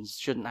politicians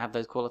shouldn't have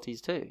those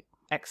qualities too.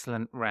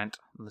 Excellent rant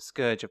on the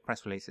scourge of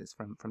press releases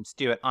from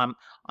Stuart.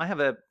 I have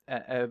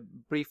a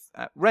brief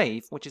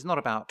rave, which is not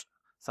about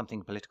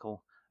something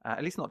political,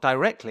 at least not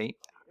directly.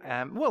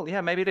 Well,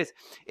 yeah, maybe it is.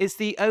 It's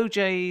the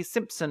O.J.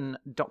 Simpson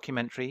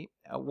documentary,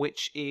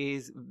 which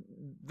is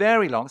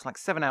very long. It's like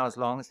 7 hours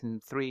long. It's in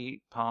 3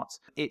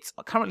 parts. It's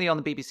currently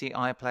on the BBC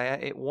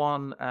iPlayer. It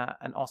won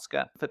an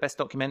Oscar for Best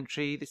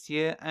Documentary this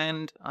year,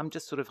 and I'm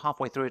just sort of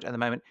halfway through it at the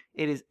moment.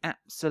 It is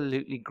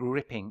absolutely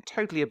gripping,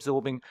 totally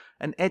absorbing,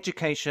 an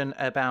education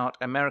about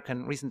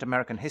recent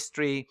American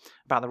history,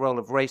 about the role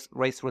of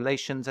race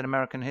relations in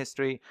American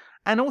history,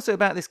 and also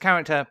about this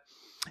character,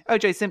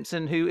 O.J.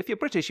 Simpson, who, if you're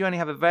British, you only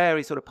have a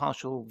very sort of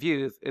partial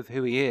view of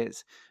who he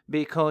is,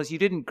 because you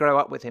didn't grow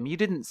up with him. You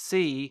didn't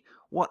see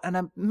what an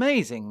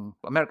amazing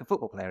American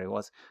football player he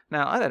was.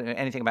 Now, I don't know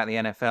anything about the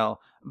NFL,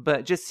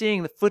 but just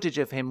seeing the footage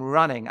of him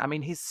running, I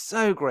mean, he's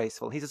so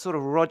graceful. He's a sort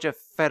of Roger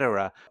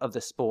Federer of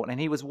the sport, and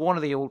he was one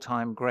of the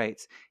all-time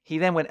greats. He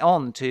then went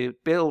on to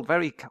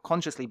very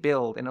consciously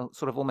build, in a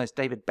sort of almost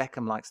David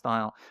Beckham-like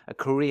style, a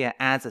career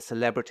as a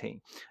celebrity,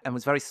 and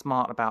was very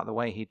smart about the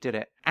way he did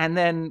it. And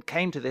then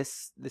came to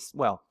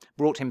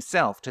brought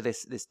himself to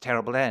this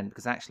terrible end,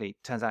 because actually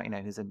it turns out,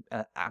 he's an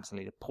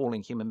absolutely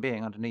appalling human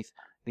being underneath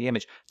the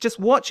image. Just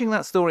watching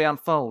that story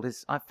unfold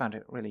I found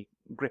it really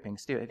gripping.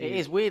 Stuart, it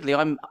is. Weirdly,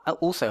 I'm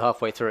also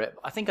halfway through it.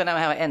 I think I know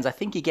how it ends. I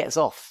think he gets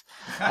off,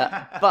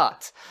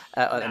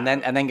 and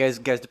then goes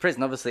to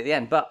prison, obviously, at the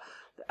end. But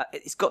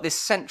it's got this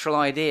central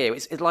idea.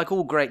 It's like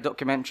all great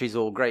documentaries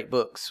or great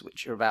books,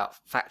 which are about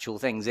factual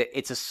things.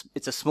 It's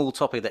a small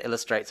topic that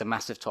illustrates a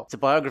massive topic. It's a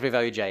biography of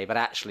OJ, but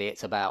actually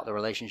it's about the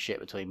relationship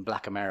between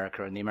Black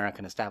America and the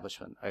American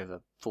establishment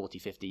over 40,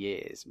 50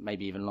 years,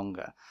 maybe even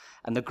longer.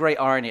 And the great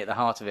irony at the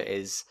heart of it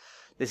is,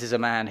 this is a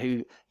man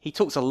who, he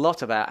talks a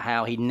lot about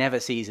how he never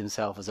sees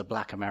himself as a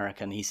Black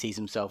American. He sees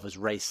himself as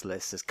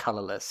raceless, as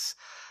colourless,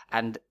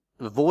 and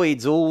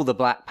avoids all the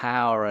black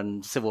power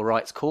and civil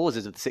rights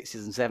causes of the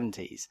 60s and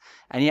 70s,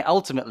 and yet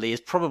ultimately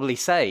is probably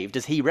saved,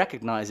 as he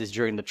recognises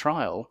during the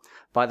trial,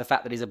 by the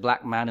fact that he's a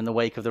black man in the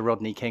wake of the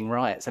Rodney King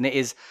riots. And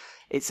it's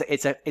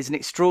an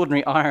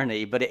extraordinary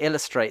irony, but it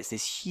illustrates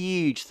this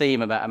huge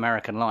theme about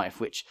American life,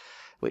 which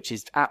which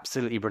is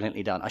absolutely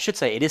brilliantly done. I should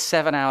say it is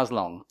 7 hours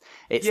long.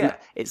 It's Yeah.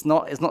 it's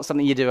not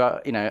something you do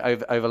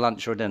over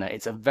lunch or dinner.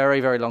 It's a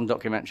very, very long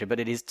documentary, but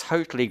it is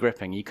totally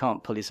gripping. You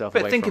can't pull yourself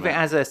away But think from of it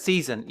as a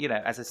season,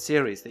 as a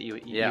series that you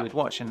Yeah. would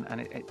watch, and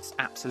it's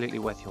absolutely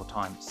worth your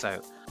time.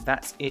 So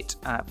that's it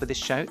for this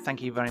show.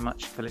 Thank you very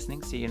much for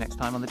listening. See you next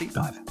time on The Deep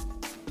Dive.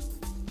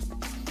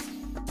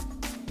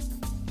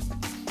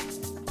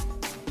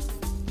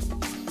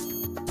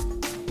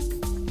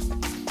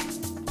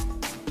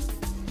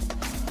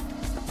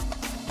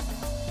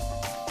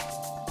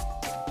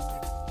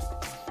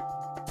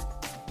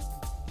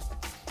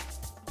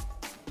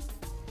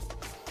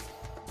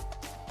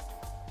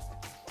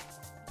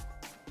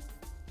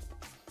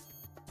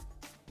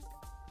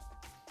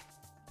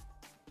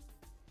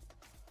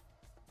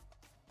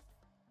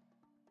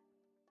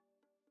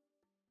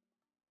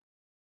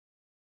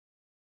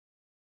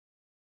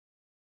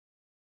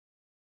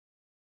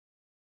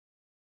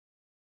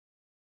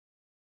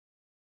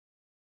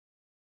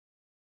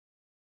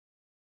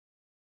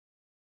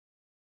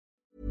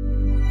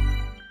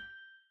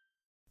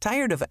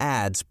 Tired of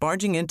ads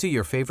barging into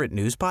your favorite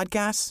news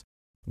podcasts?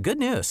 Good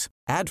news.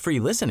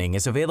 Ad-free listening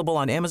is available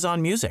on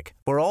Amazon Music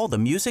for all the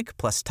music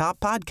plus top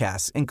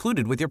podcasts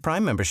included with your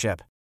Prime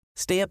membership.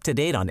 Stay up to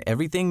date on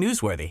everything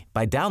newsworthy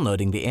by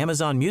downloading the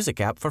Amazon Music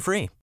app for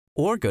free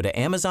or go to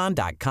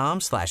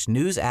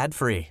amazon.com/news ad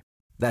free.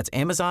 That's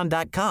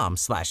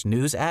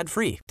amazon.com/news ad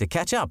free to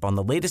catch up on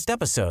the latest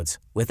episodes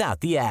without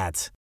the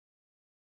ads.